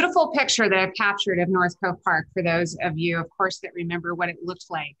a beautiful picture that I've captured of North Cove Park for those of you, of course, that remember what it looked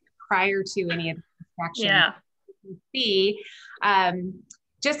like prior to any of the construction. Yeah. You can see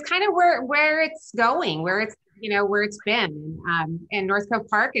just kind of where it's going, where it's been. And North Cove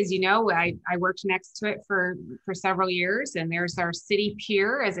Park, as you know, I worked next to it for several years, and there's our city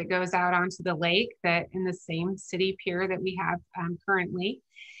pier as it goes out onto the lake, that in the same city pier that we have currently.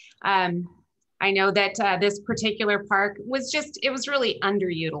 I know that this particular park was really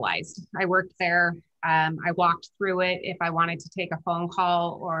underutilized. I worked there. I walked through it. If I wanted to take a phone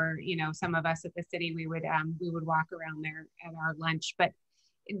call, or some of us at the city, we would walk around there at our lunch. But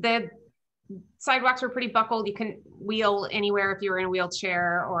the sidewalks were pretty buckled. You couldn't wheel anywhere if you were in a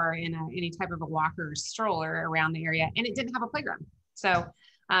wheelchair or in any type of a walker or stroller around the area, and it didn't have a playground. So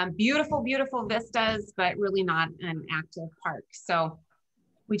beautiful, beautiful vistas, but really not an active park. So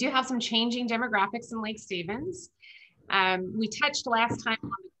we do have some changing demographics in Lake Stevens. We touched last time on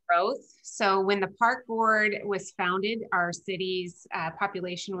the growth. So when the park board was founded, our city's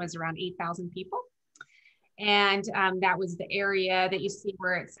population was around 8,000 people. And that was the area that you see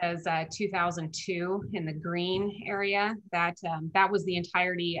where it says 2002 in the green area. That was the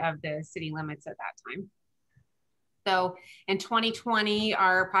entirety of the city limits at that time. So in 2020,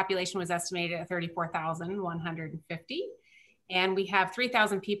 our population was estimated at 34,150. And we have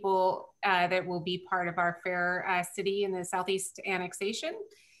 3,000 people that will be part of our fair city in the Southeast annexation.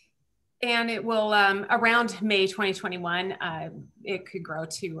 And it will, around May 2021, it could grow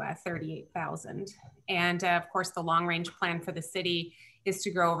to 38,000. And of course, the long range plan for the city is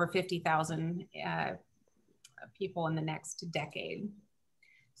to grow over 50,000 people in the next decade.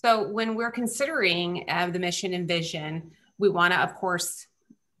 So when we're considering the mission and vision, we want to, of course,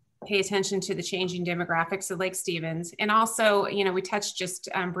 pay attention to the changing demographics of Lake Stevens. And also, we touched just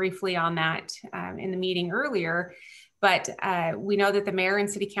briefly on that in the meeting earlier, but we know that the mayor and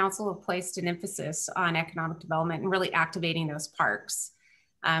city council have placed an emphasis on economic development and really activating those parks.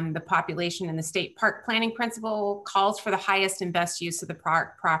 The population and the state park planning principle calls for the highest and best use of the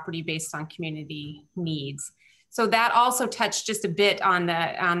park property based on community needs. So that also touched just a bit on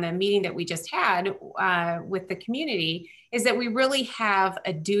the meeting that we just had with the community, is that we really have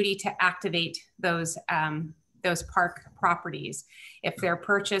a duty to activate those park properties. If they're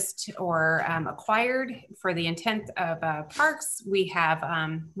purchased or acquired for the intent of parks, we have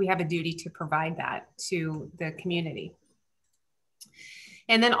a duty to provide that to the community.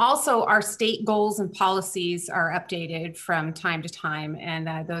 And then also our state goals and policies are updated from time to time,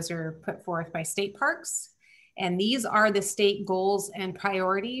 and those are put forth by state parks. And these are the state goals and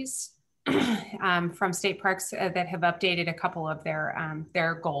priorities from state parks that have updated a couple of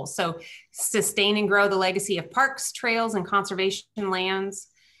their goals. So sustain and grow the legacy of parks, trails, and conservation lands,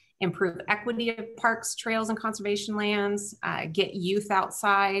 improve equity of parks, trails, and conservation lands, get youth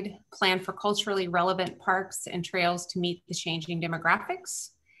outside, plan for culturally relevant parks and trails to meet the changing demographics,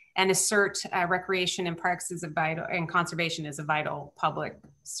 and assert recreation and parks is a vital, and conservation is a vital public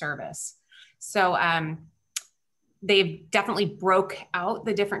service. So they've definitely broke out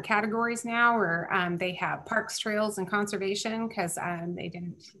the different categories now, where they have parks, trails, and conservation, because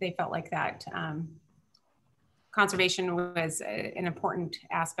they felt like that conservation was an important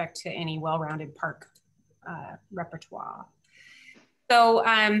aspect to any well-rounded park repertoire. So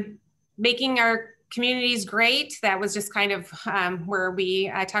making our communities great, that was just kind of where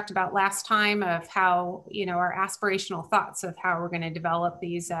I talked about last time, of how, you know, our aspirational thoughts of how we're going to develop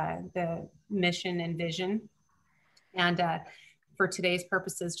these, the mission and vision. And for today's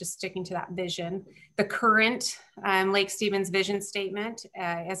purposes, just sticking to that vision. The current Lake Stevens vision statement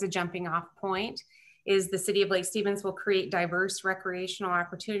as a jumping off point is the City of Lake Stevens will create diverse recreational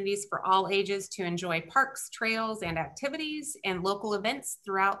opportunities for all ages to enjoy parks, trails, and activities and local events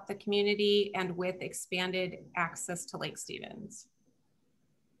throughout the community, and with expanded access to Lake Stevens.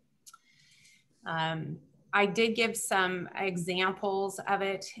 I did give some examples of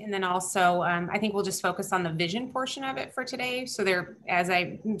it, and then also I think we'll just focus on the vision portion of it for today. So they're, as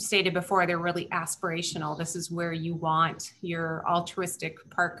I stated before, they're really aspirational. This is where you want your altruistic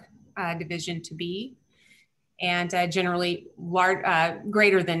park division to be, and generally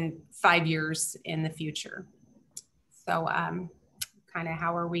greater than 5 years in the future. So kind of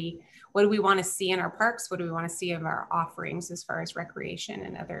what do we want to see in our parks? What do we want to see of our offerings as far as recreation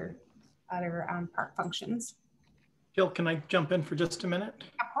and other park functions? Jill, can I jump in for just a minute?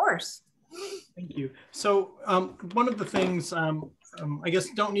 Of course. Thank you. So one of the things, I guess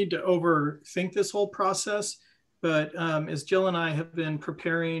don't need to overthink this whole process, but as Jill and I have been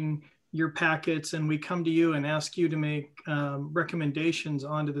preparing your packets, and we come to you and ask you to make recommendations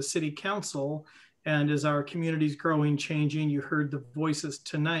onto the City Council, and as our community's growing, changing, you heard the voices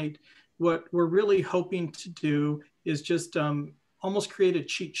tonight, what we're really hoping to do is just almost create a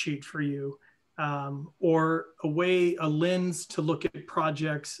cheat sheet for you, or a lens to look at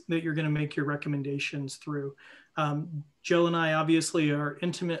projects that you're going to make your recommendations through. Jill and I obviously are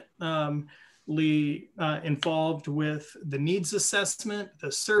intimately involved with the needs assessment,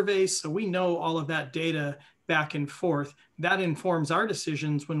 the surveys, so we know all of that data back and forth. That informs our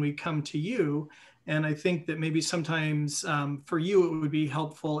decisions when we come to you. And I think that maybe sometimes for you, it would be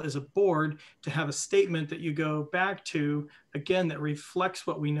helpful as a board to have a statement that you go back to, again, that reflects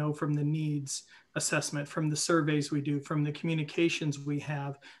what we know from the needs assessment, from the surveys we do, from the communications we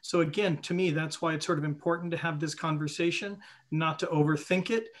have. So again, to me, that's why it's sort of important to have this conversation, not to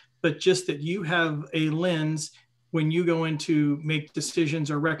overthink it, but just that you have a lens when you go in to make decisions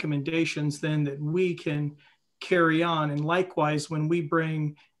or recommendations, then that we can carry on. And likewise, when we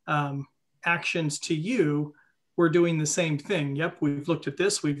bring actions to you, we're doing the same thing. Yep, we've looked at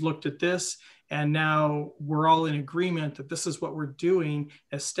this, and now we're all in agreement that this is what we're doing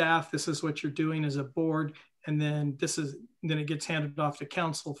as staff, this is what you're doing as a board, and then it gets handed off to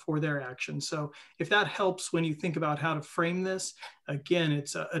council for their action. So if that helps when you think about how to frame this, again,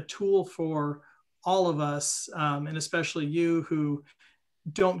 it's a tool for all of us, and especially you who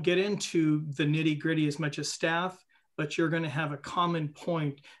don't get into the nitty gritty as much as staff, but you're going to have a common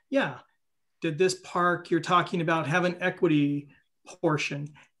point. Yeah. Did this park you're talking about have an equity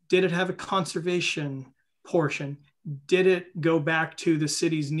portion? Did it have a conservation portion? Did it go back to the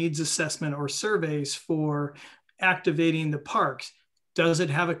city's needs assessment or surveys for activating the parks? Does it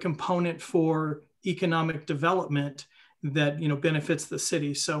have a component for economic development that benefits the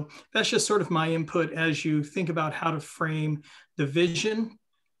city? So that's just sort of my input as you think about how to frame the vision.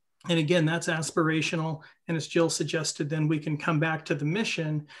 And again, that's aspirational. And as Jill suggested, then we can come back to the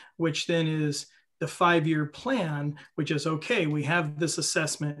mission, which then is the 5-year plan, which is, okay, we have this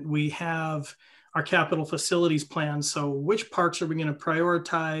assessment, we have our capital facilities plan. So which parks are we going to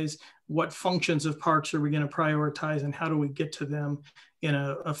prioritize? What functions of parks are we going to prioritize? And how do we get to them in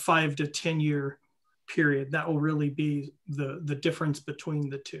a 5 to 10 year period? That will really be the difference between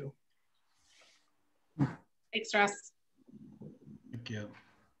the two. Thanks, Russ. Thank you.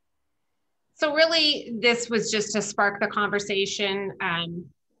 So really, this was just to spark the conversation,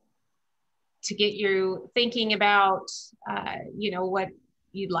 to get you thinking about, what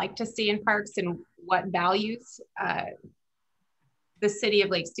you'd like to see in parks and what values the City of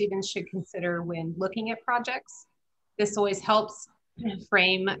Lake Stevens should consider when looking at projects. This always helps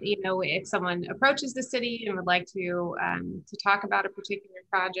frame, if someone approaches the city and would like to talk about a particular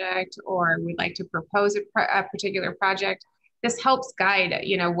project, or would like to propose a particular project. This helps guide,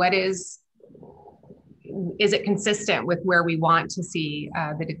 is it consistent with where we want to see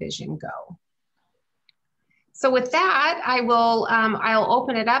the division go? So with that, I'll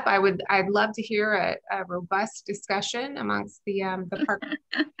open it up. I'd love to hear a robust discussion amongst the park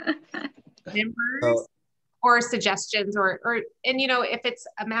members. or suggestions or and you know, if it's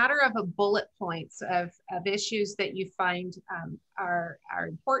a matter of a bullet points of issues that you find are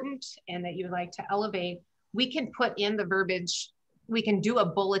important and that you would like to elevate, we can put in the verbiage. We can do a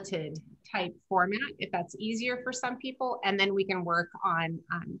bulleted type format if that's easier for some people, and then we can work on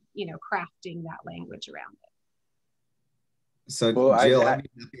you know, crafting that language around it. So well, Jill, I'd be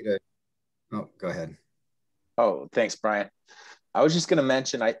happy to. Oh, go ahead. Oh, thanks, Brian. I was just going to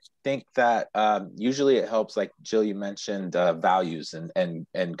mention, I think that usually it helps, like Jill, you mentioned values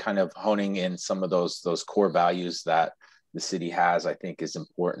and kind of honing in some of those core values that the city has, I think is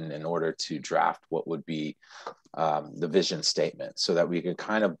important in order to draft what would be the vision statement, so that we can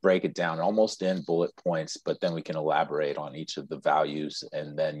kind of break it down almost in bullet points, but then we can elaborate on each of the values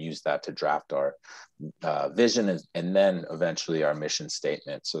and then use that to draft our vision and then eventually our mission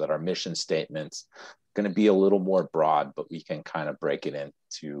statement, so that our mission statement's going to be a little more broad, but we can kind of break it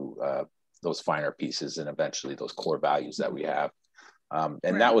into those finer pieces and eventually those core values that we have.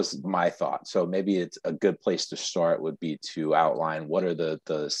 And that was my thought. So maybe it's a good place to start would be to outline what are the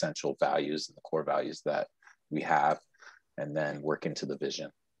essential values and the core values that we have, and then work into the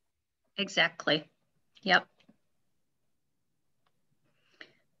vision. Exactly. Yep.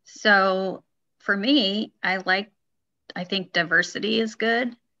 So for me, I think diversity is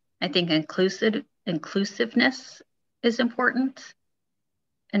good. I think inclusiveness is important.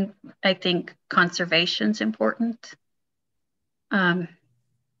 And I think conservation is important. I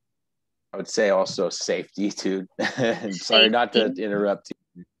would say also safety too. Sorry not to interrupt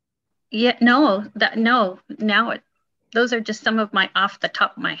you. Yeah, those are just some of my off the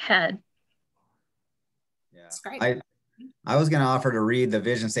top of my head. Yeah, that's great. I was going to offer to read the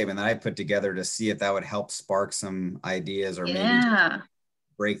vision statement that I put together to see if that would help spark some ideas or maybe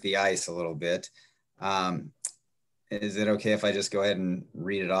break the ice a little bit. Is it okay if I just go ahead and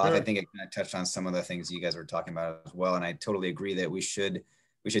read it off? Sure. I think it kind of touched on some of the things you guys were talking about as well. And I totally agree that we should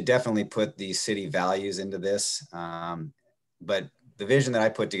definitely put the city values into this. But the vision that I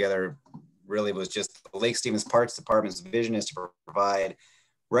put together really was just the Lake Stevens Parks Department's vision is to provide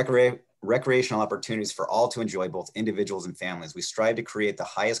recreational opportunities for all to enjoy, both individuals and families. We strive to create the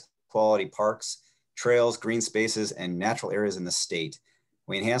highest quality parks, trails, green spaces, and natural areas in the state.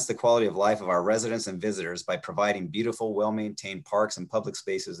 We enhance the quality of life of our residents and visitors by providing beautiful, well-maintained parks and public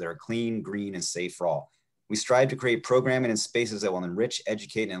spaces that are clean, green, and safe for all. We strive to create programming and spaces that will enrich,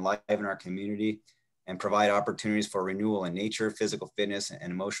 educate, and enliven our community and provide opportunities for renewal in nature, physical fitness,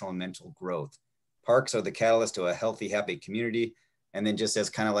 and emotional and mental growth. Parks are the catalyst to a healthy, happy community. And then just as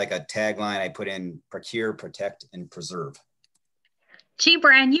kind of like a tagline, I put in procure, protect, and preserve. Gee,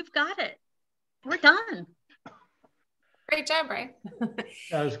 Brian, you've got it. We're done. Great job, Brian.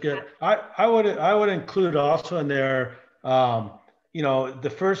 That was good. I would include also in there, you know, the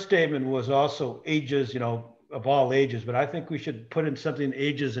first statement was also ages, you know, of all ages, but I think we should put in something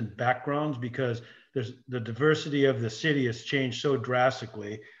ages and backgrounds, because there's the diversity of the city has changed so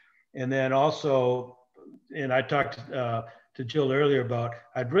drastically. And then also, and I talked to Jill earlier about,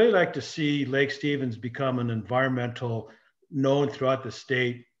 I'd really like to see Lake Stevens become an environmental known throughout the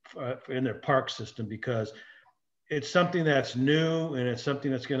state in their park system, because it's something that's new and it's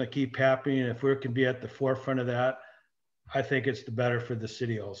something that's going to keep happening. And if we can be at the forefront of that, I think it's the better for the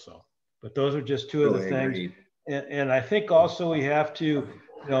city also. But those are just two of the things. And I think also we have to,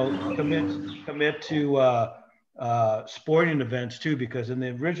 you know, commit to sporting events too, because in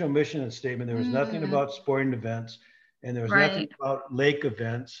the original mission statement, there was nothing about sporting events and there was nothing about lake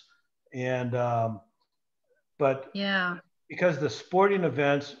events. And, but yeah, because the sporting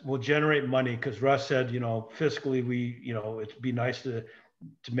events will generate money, because Russ said, you know, fiscally, it'd be nice to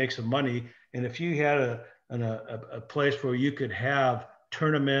make some money. And if you had a place where you could have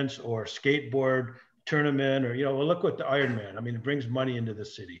tournaments or skateboard tournament, or, you know, well, look what the Ironman, I mean, it brings money into the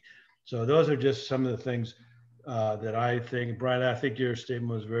city. So those are just some of the things that I think, Brian, I think your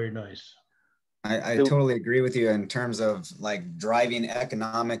statement was very nice. I totally agree with you in terms of like driving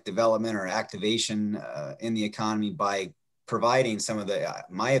economic development or activation in the economy by providing some of the,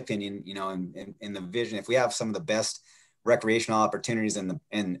 my opinion, you know, in the vision, if we have some of the best recreational opportunities in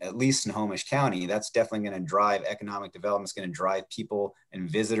at least Snohomish County, that's definitely going to drive economic development. It's going to drive people and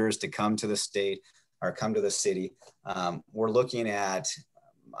visitors to come to the state or come to the city. We're looking at,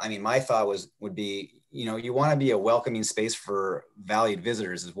 I mean, my thought would be, you know, you want to be a welcoming space for valued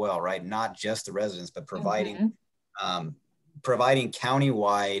visitors as well, right? Not just the residents, but providing providing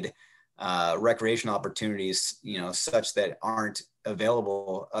countywide recreational opportunities, you know, such that aren't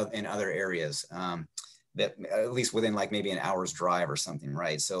available in other areas, that at least within like maybe an hour's drive or something,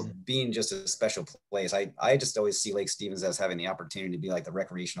 right? So being just a special place, I just always see Lake Stevens as having the opportunity to be like the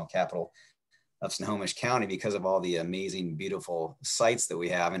recreational capital Snohomish County because of all the amazing, beautiful sites that we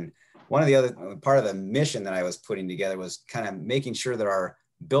have. And one of the other part of the mission that I was putting together was kind of making sure that our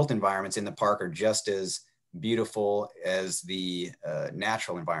built environments in the park are just as beautiful as the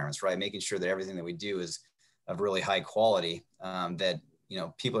natural environments, right? Making sure that everything that we do is of really high quality, that, you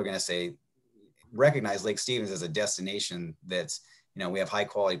know, people are going to say, recognize Lake Stevens as a destination that's, you know, we have high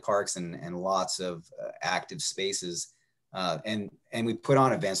quality parks and lots of active spaces. And we put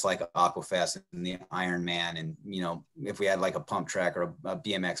on events like Aquafest and the Ironman, and, you know, if we had like a pump track or a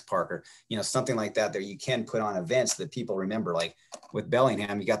BMX park or, you know, something like that, that you can put on events that people remember. Like with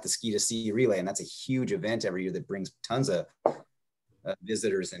Bellingham, you got the Ski to Sea Relay, and that's a huge event every year that brings tons of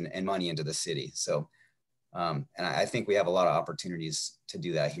visitors and money into the city. So, and I think we have a lot of opportunities to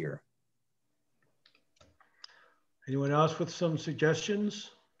do that here. Anyone else with some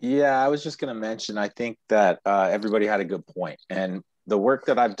suggestions? Yeah, I was just going to mention, I think that everybody had a good point. And the work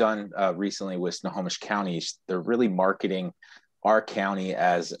that I've done recently with Snohomish County, they're really marketing our county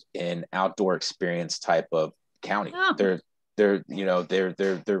as an outdoor experience type of county. Oh. They're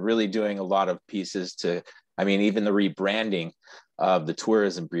really doing a lot of pieces to, I mean, even the rebranding of the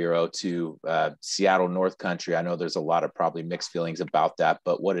Tourism Bureau to Seattle North Country. I know there's a lot of probably mixed feelings about that,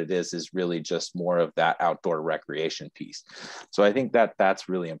 but what it is really just more of that outdoor recreation piece. So I think that that's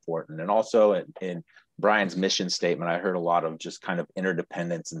really important. And also in Brian's mission statement, I heard a lot of just kind of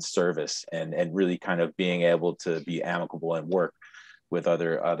interdependence and service and really kind of being able to be amicable and work with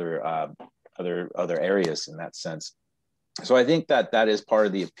other areas in that sense. So I think that that is part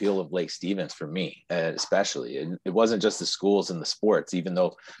of the appeal of Lake Stevens for me, especially. And it wasn't just the schools and the sports, even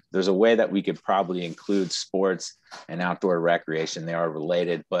though there's a way that we could probably include sports and outdoor recreation. They are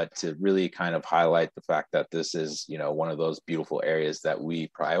related, but to really kind of highlight the fact that this is, you know, one of those beautiful areas that we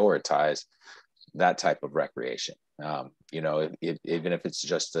prioritize that type of recreation. You know, even if it's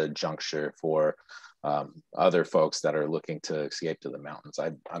just a juncture for other folks that are looking to escape to the mountains.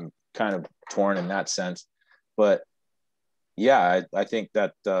 I'm kind of torn in that sense, but yeah, I think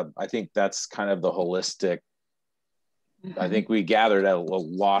that's kind of the holistic. I think we gathered a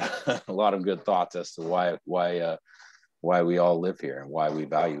lot of good thoughts as to why we all live here and why we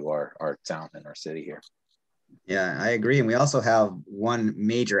value our town and our city here. Yeah, I agree. And we also have one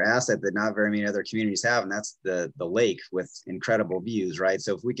major asset that not very many other communities have, and that's the lake with incredible views, right?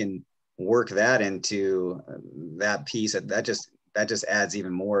 So if we can work that into that piece, that just adds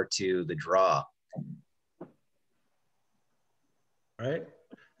even more to the draw. All right.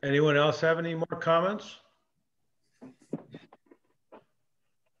 Anyone else have any more comments?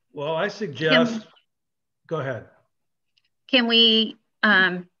 Well, I suggest, go ahead. Can we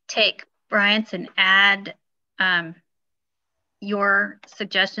take Brian's and add your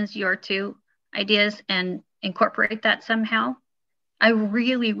suggestions, your two ideas, and incorporate that somehow? I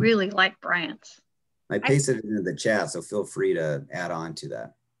really, really like Brian's. I pasted it into the chat, so feel free to add on to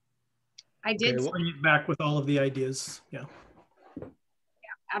that. I did. Okay, we'll bring it back with all of the ideas. Yeah.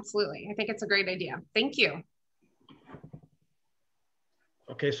 Absolutely. I think it's a great idea. Thank you.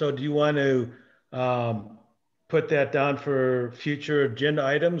 Okay, so do you want to put that down for future agenda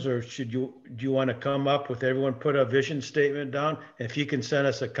items, or do you want to come up with everyone put a vision statement down? If you can send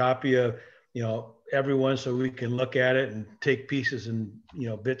us a copy of, you know, everyone, so we can look at it and take pieces and, you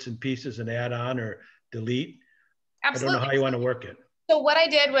know, bits and pieces and add on or delete. Absolutely. I don't know how you want to work it. So what I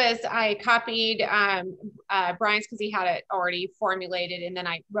did was I copied Brian's because he had it already formulated, and then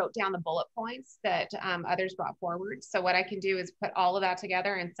I wrote down the bullet points that others brought forward. So what I can do is put all of that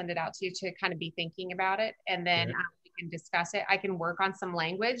together and send it out to you to kind of be thinking about it, and then we can discuss it. I can work on some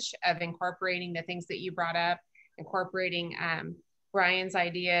language of incorporating the things that you brought up, incorporating Brian's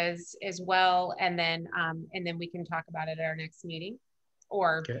ideas as well, and then we can talk about it at our next meeting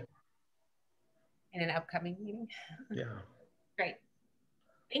or in an upcoming meeting. Yeah. Great.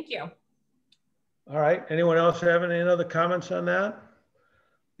 Thank you. All right. Anyone else have any other comments on that?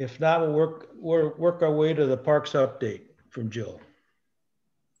 If not, we'll work our way to the parks update from Jill.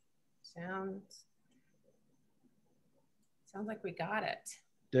 Sounds like we got it.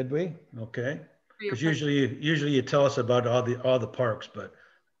 Did we? Okay. Because usually you tell us about all the parks, but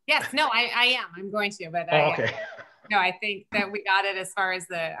yes, no, I am. I'm going to, but okay. No, I think that we got it as far as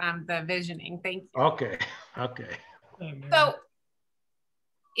the visioning. Thank you. Okay. Okay. So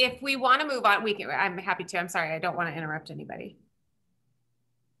if we want to move on, we can. I'm happy to. I'm sorry, I don't want to interrupt anybody.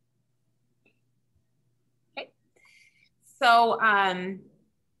 Okay. So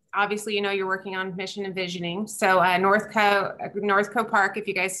obviously, you know, you're working on mission and visioning. So Northco Park, if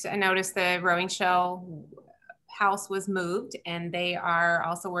you guys noticed, the rowing shell house was moved, and they are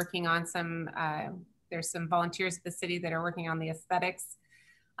also working on some. There's some volunteers at the city that are working on the aesthetics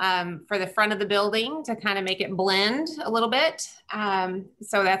for the front of the building to kind of make it blend a little bit.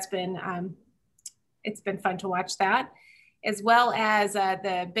 So that's been, it's been fun to watch that, as well as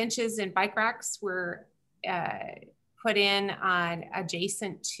the benches and bike racks were put in on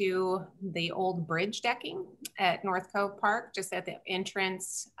adjacent to the old bridge decking at North Cove Park, just at the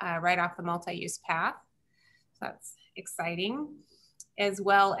entrance, right off the multi-use path. So that's exciting. As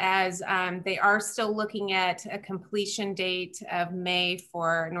well as they are still looking at a completion date of May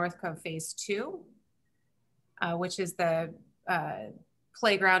for North Cove Phase 2, which is the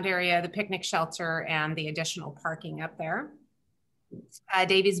playground area, the picnic shelter, and the additional parking up there.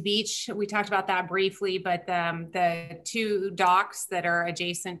 Davies Beach, we talked about that briefly, but the 2 docks that are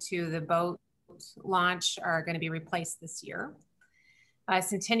adjacent to the boat launch are going to be replaced this year.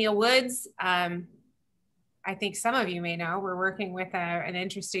 Centennial Woods, I think some of you may know, we're working with an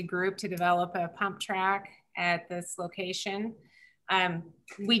interested group to develop a pump track at this location.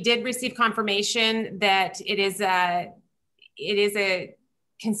 We did receive confirmation that it is a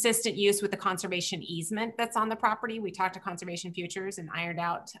consistent use with the conservation easement that's on the property. We talked to Conservation Futures and ironed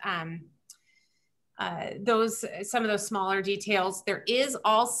out some of those smaller details. There is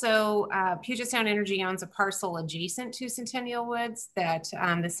also Puget Sound Energy owns a parcel adjacent to Centennial Woods that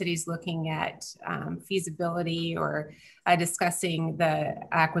the city's looking at feasibility or discussing the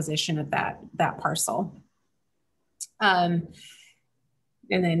acquisition of that parcel.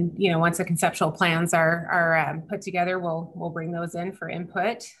 And then, you know, once the conceptual plans are put together, we'll bring those in for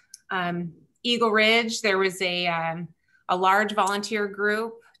input. Eagle Ridge, there was a large volunteer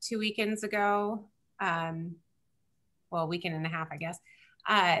group 2 weekends ago. Well, a weekend and a half, I guess.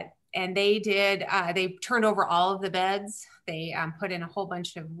 And they did, they turned over all of the beds. They put in a whole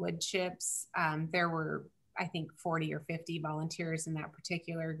bunch of wood chips. There were, I think, 40 or 50 volunteers in that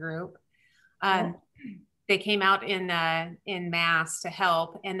particular group. They came out in mass to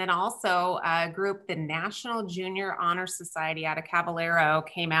help. And then also a group, the National Junior Honor Society out of Caballero,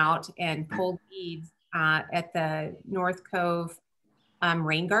 came out and pulled beads at the North Cove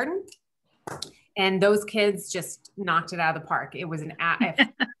Rain Garden. And those kids just knocked it out of the park. It was a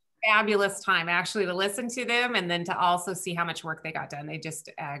fabulous time actually to listen to them and then to also see how much work they got done. They just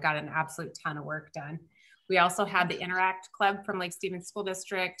got an absolute ton of work done. We also had the Interact Club from Lake Stevens School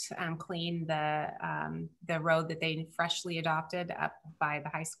District clean the road that they freshly adopted up by the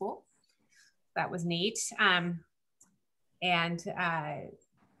high school. That was neat.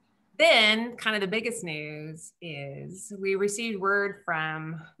 Then kind of the biggest news is we received word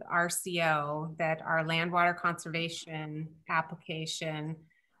from the RCO that our land water conservation application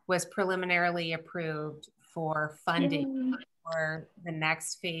was preliminarily approved for funding for the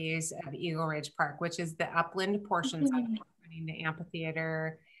next phase of Eagle Ridge Park, which is the upland portions of it, including the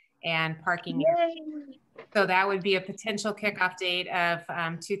amphitheater and parking. So that would be a potential kickoff date of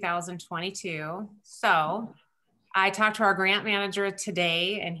 2022. So I talked to our grant manager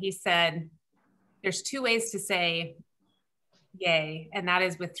today and he said, there's 2 ways to say yay. And that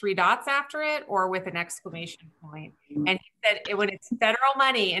is with 3 dots after it or with an exclamation point. And he said, when it's federal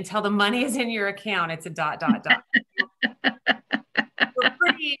money, until the money is in your account, it's a ... We're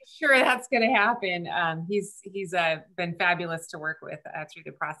pretty sure that's going to happen. He's been fabulous to work with through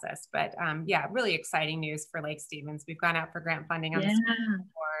the process, but yeah, really exciting news for Lake Stevens. We've gone out for grant funding on this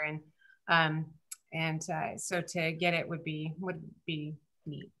before, and so to get it would be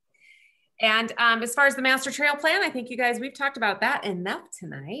neat. And as far as the master trail plan, I think you guys, we've talked about that enough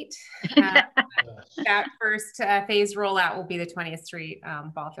tonight. That first phase rollout will be the 20th Street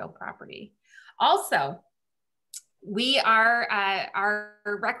ball field property. Also, we are, our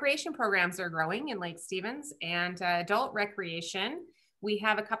recreation programs are growing in Lake Stevens and adult recreation. We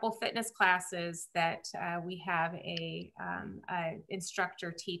have a couple fitness classes that we have a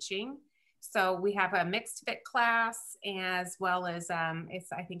instructor teaching. So we have a mixed fit class as well as,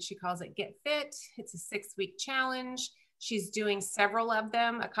 I think she calls it Get Fit. It's a 6-week challenge. She's doing several of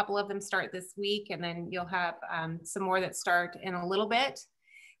them. A couple of them start this week and then you'll have some more that start in a little bit.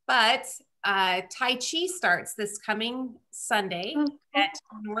 But Tai Chi starts this coming Sunday at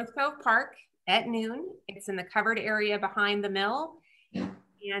North Cove Park at noon. It's in the covered area behind the mill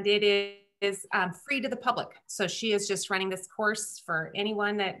and it is free to the public. So she is just running this course for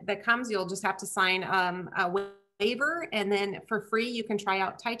anyone that comes. You'll just have to sign a waiver and then for free you can try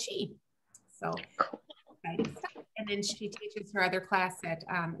out Tai Chi. So exciting stuff. And then she teaches her other class at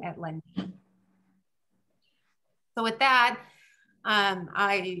Lundy. So with that, I'm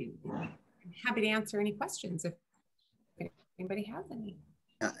happy to answer any questions if anybody has any.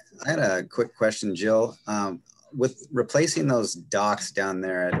 I had a quick question, Jill. with replacing those docks down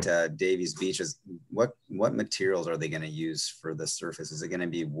there at Davies Beaches, what materials are they going to use for the surface? Is it going to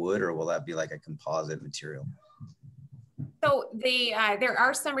be wood, or will that be like a composite material? So there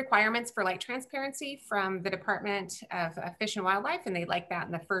are some requirements for light transparency from the Department of Fish and Wildlife, and they like that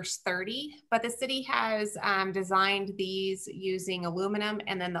in the first 30. But the city has designed these using aluminum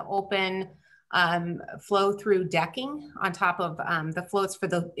and then the open flow through decking on top of the floats for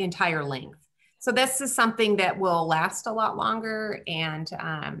the entire length. So this is something that will last a lot longer, and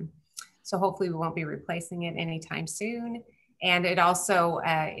so hopefully we won't be replacing it anytime soon. And it also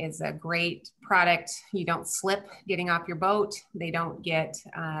is a great product. You don't slip getting off your boat. They don't get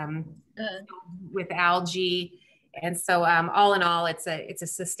with algae. And so all in all, it's a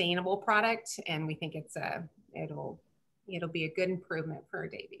sustainable product, and we think it'll be a good improvement for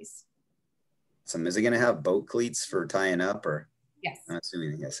Davies. So is it going to have boat cleats for tying up, or? Yes. I'm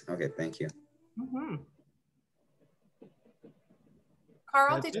assuming yes. Okay, thank you. Mm-hmm.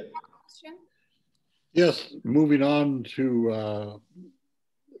 Carl, did you have a question? Yes, moving on to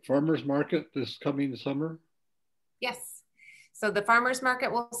farmers market this coming summer. Yes. So the farmers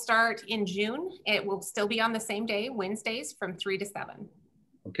market will start in June. It will still be on the same day, Wednesdays from 3 to 7.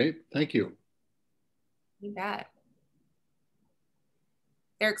 Okay, thank you. You bet.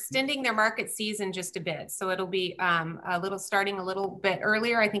 They're extending their market season just a bit. So it'll be starting a little bit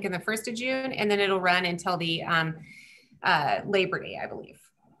earlier, I think in the 1st of June, and then it'll run until the Labor Day, I believe.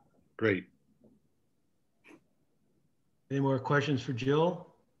 Great. Any more questions for Jill?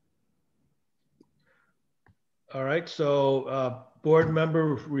 All right, so board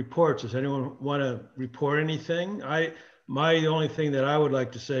member reports. Does anyone want to report anything? My only thing that I would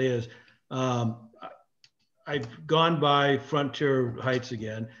like to say is I've gone by Frontier Heights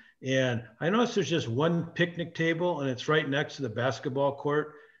again, and I noticed there's just one picnic table, and it's right next to the basketball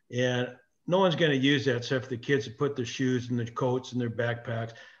court, and no one's going to use that except for the kids to put their shoes and their coats and their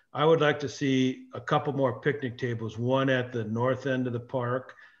backpacks. I would like to see a couple more picnic tables, one at the north end of the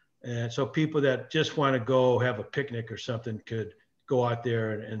park. And so people that just want to go have a picnic or something could go out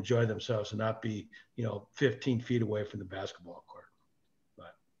there and enjoy themselves and not be, 15 feet away from the basketball court.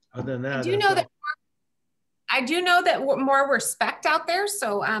 But other than that, I do know that more were spec'd out there.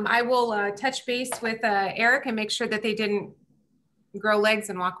 So I will touch base with Eric and make sure that they didn't grow legs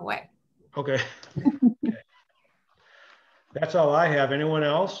and walk away. Okay. That's all I have. Anyone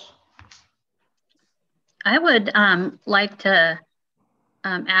else? I would like to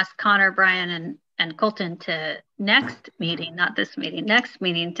ask Connor, Brian, and Colton to next meeting, not this meeting, next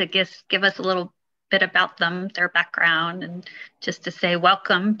meeting, to give us a little bit about them, their background, and just to say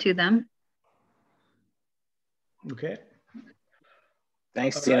welcome to them. Okay.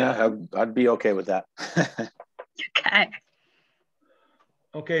 Thanks, Tina. I'd be okay with that. Okay.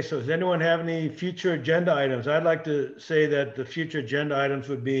 Okay, so does anyone have any future agenda items? I'd like to say that the future agenda items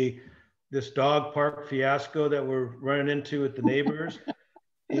would be this dog park fiasco that we're running into with the neighbors,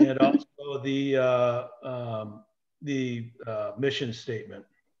 and also the mission statement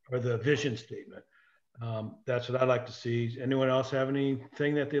or the vision statement. That's what I'd like to see. Anyone else have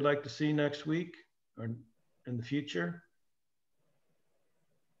anything that they'd like to see next week or in the future?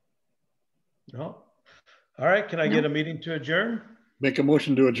 No? All right, can I get a meeting to adjourn? Make a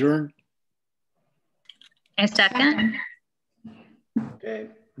motion to adjourn. A second. Okay,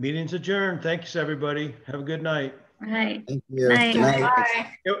 meeting's adjourned. Thanks, everybody. Have a good night. All right. Thank you. Night. Bye.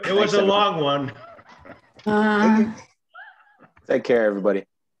 It was a long one. Take care, everybody.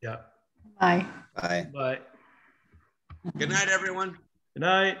 Yeah. Bye. Bye. Bye. Good night, everyone. Good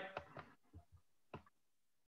night.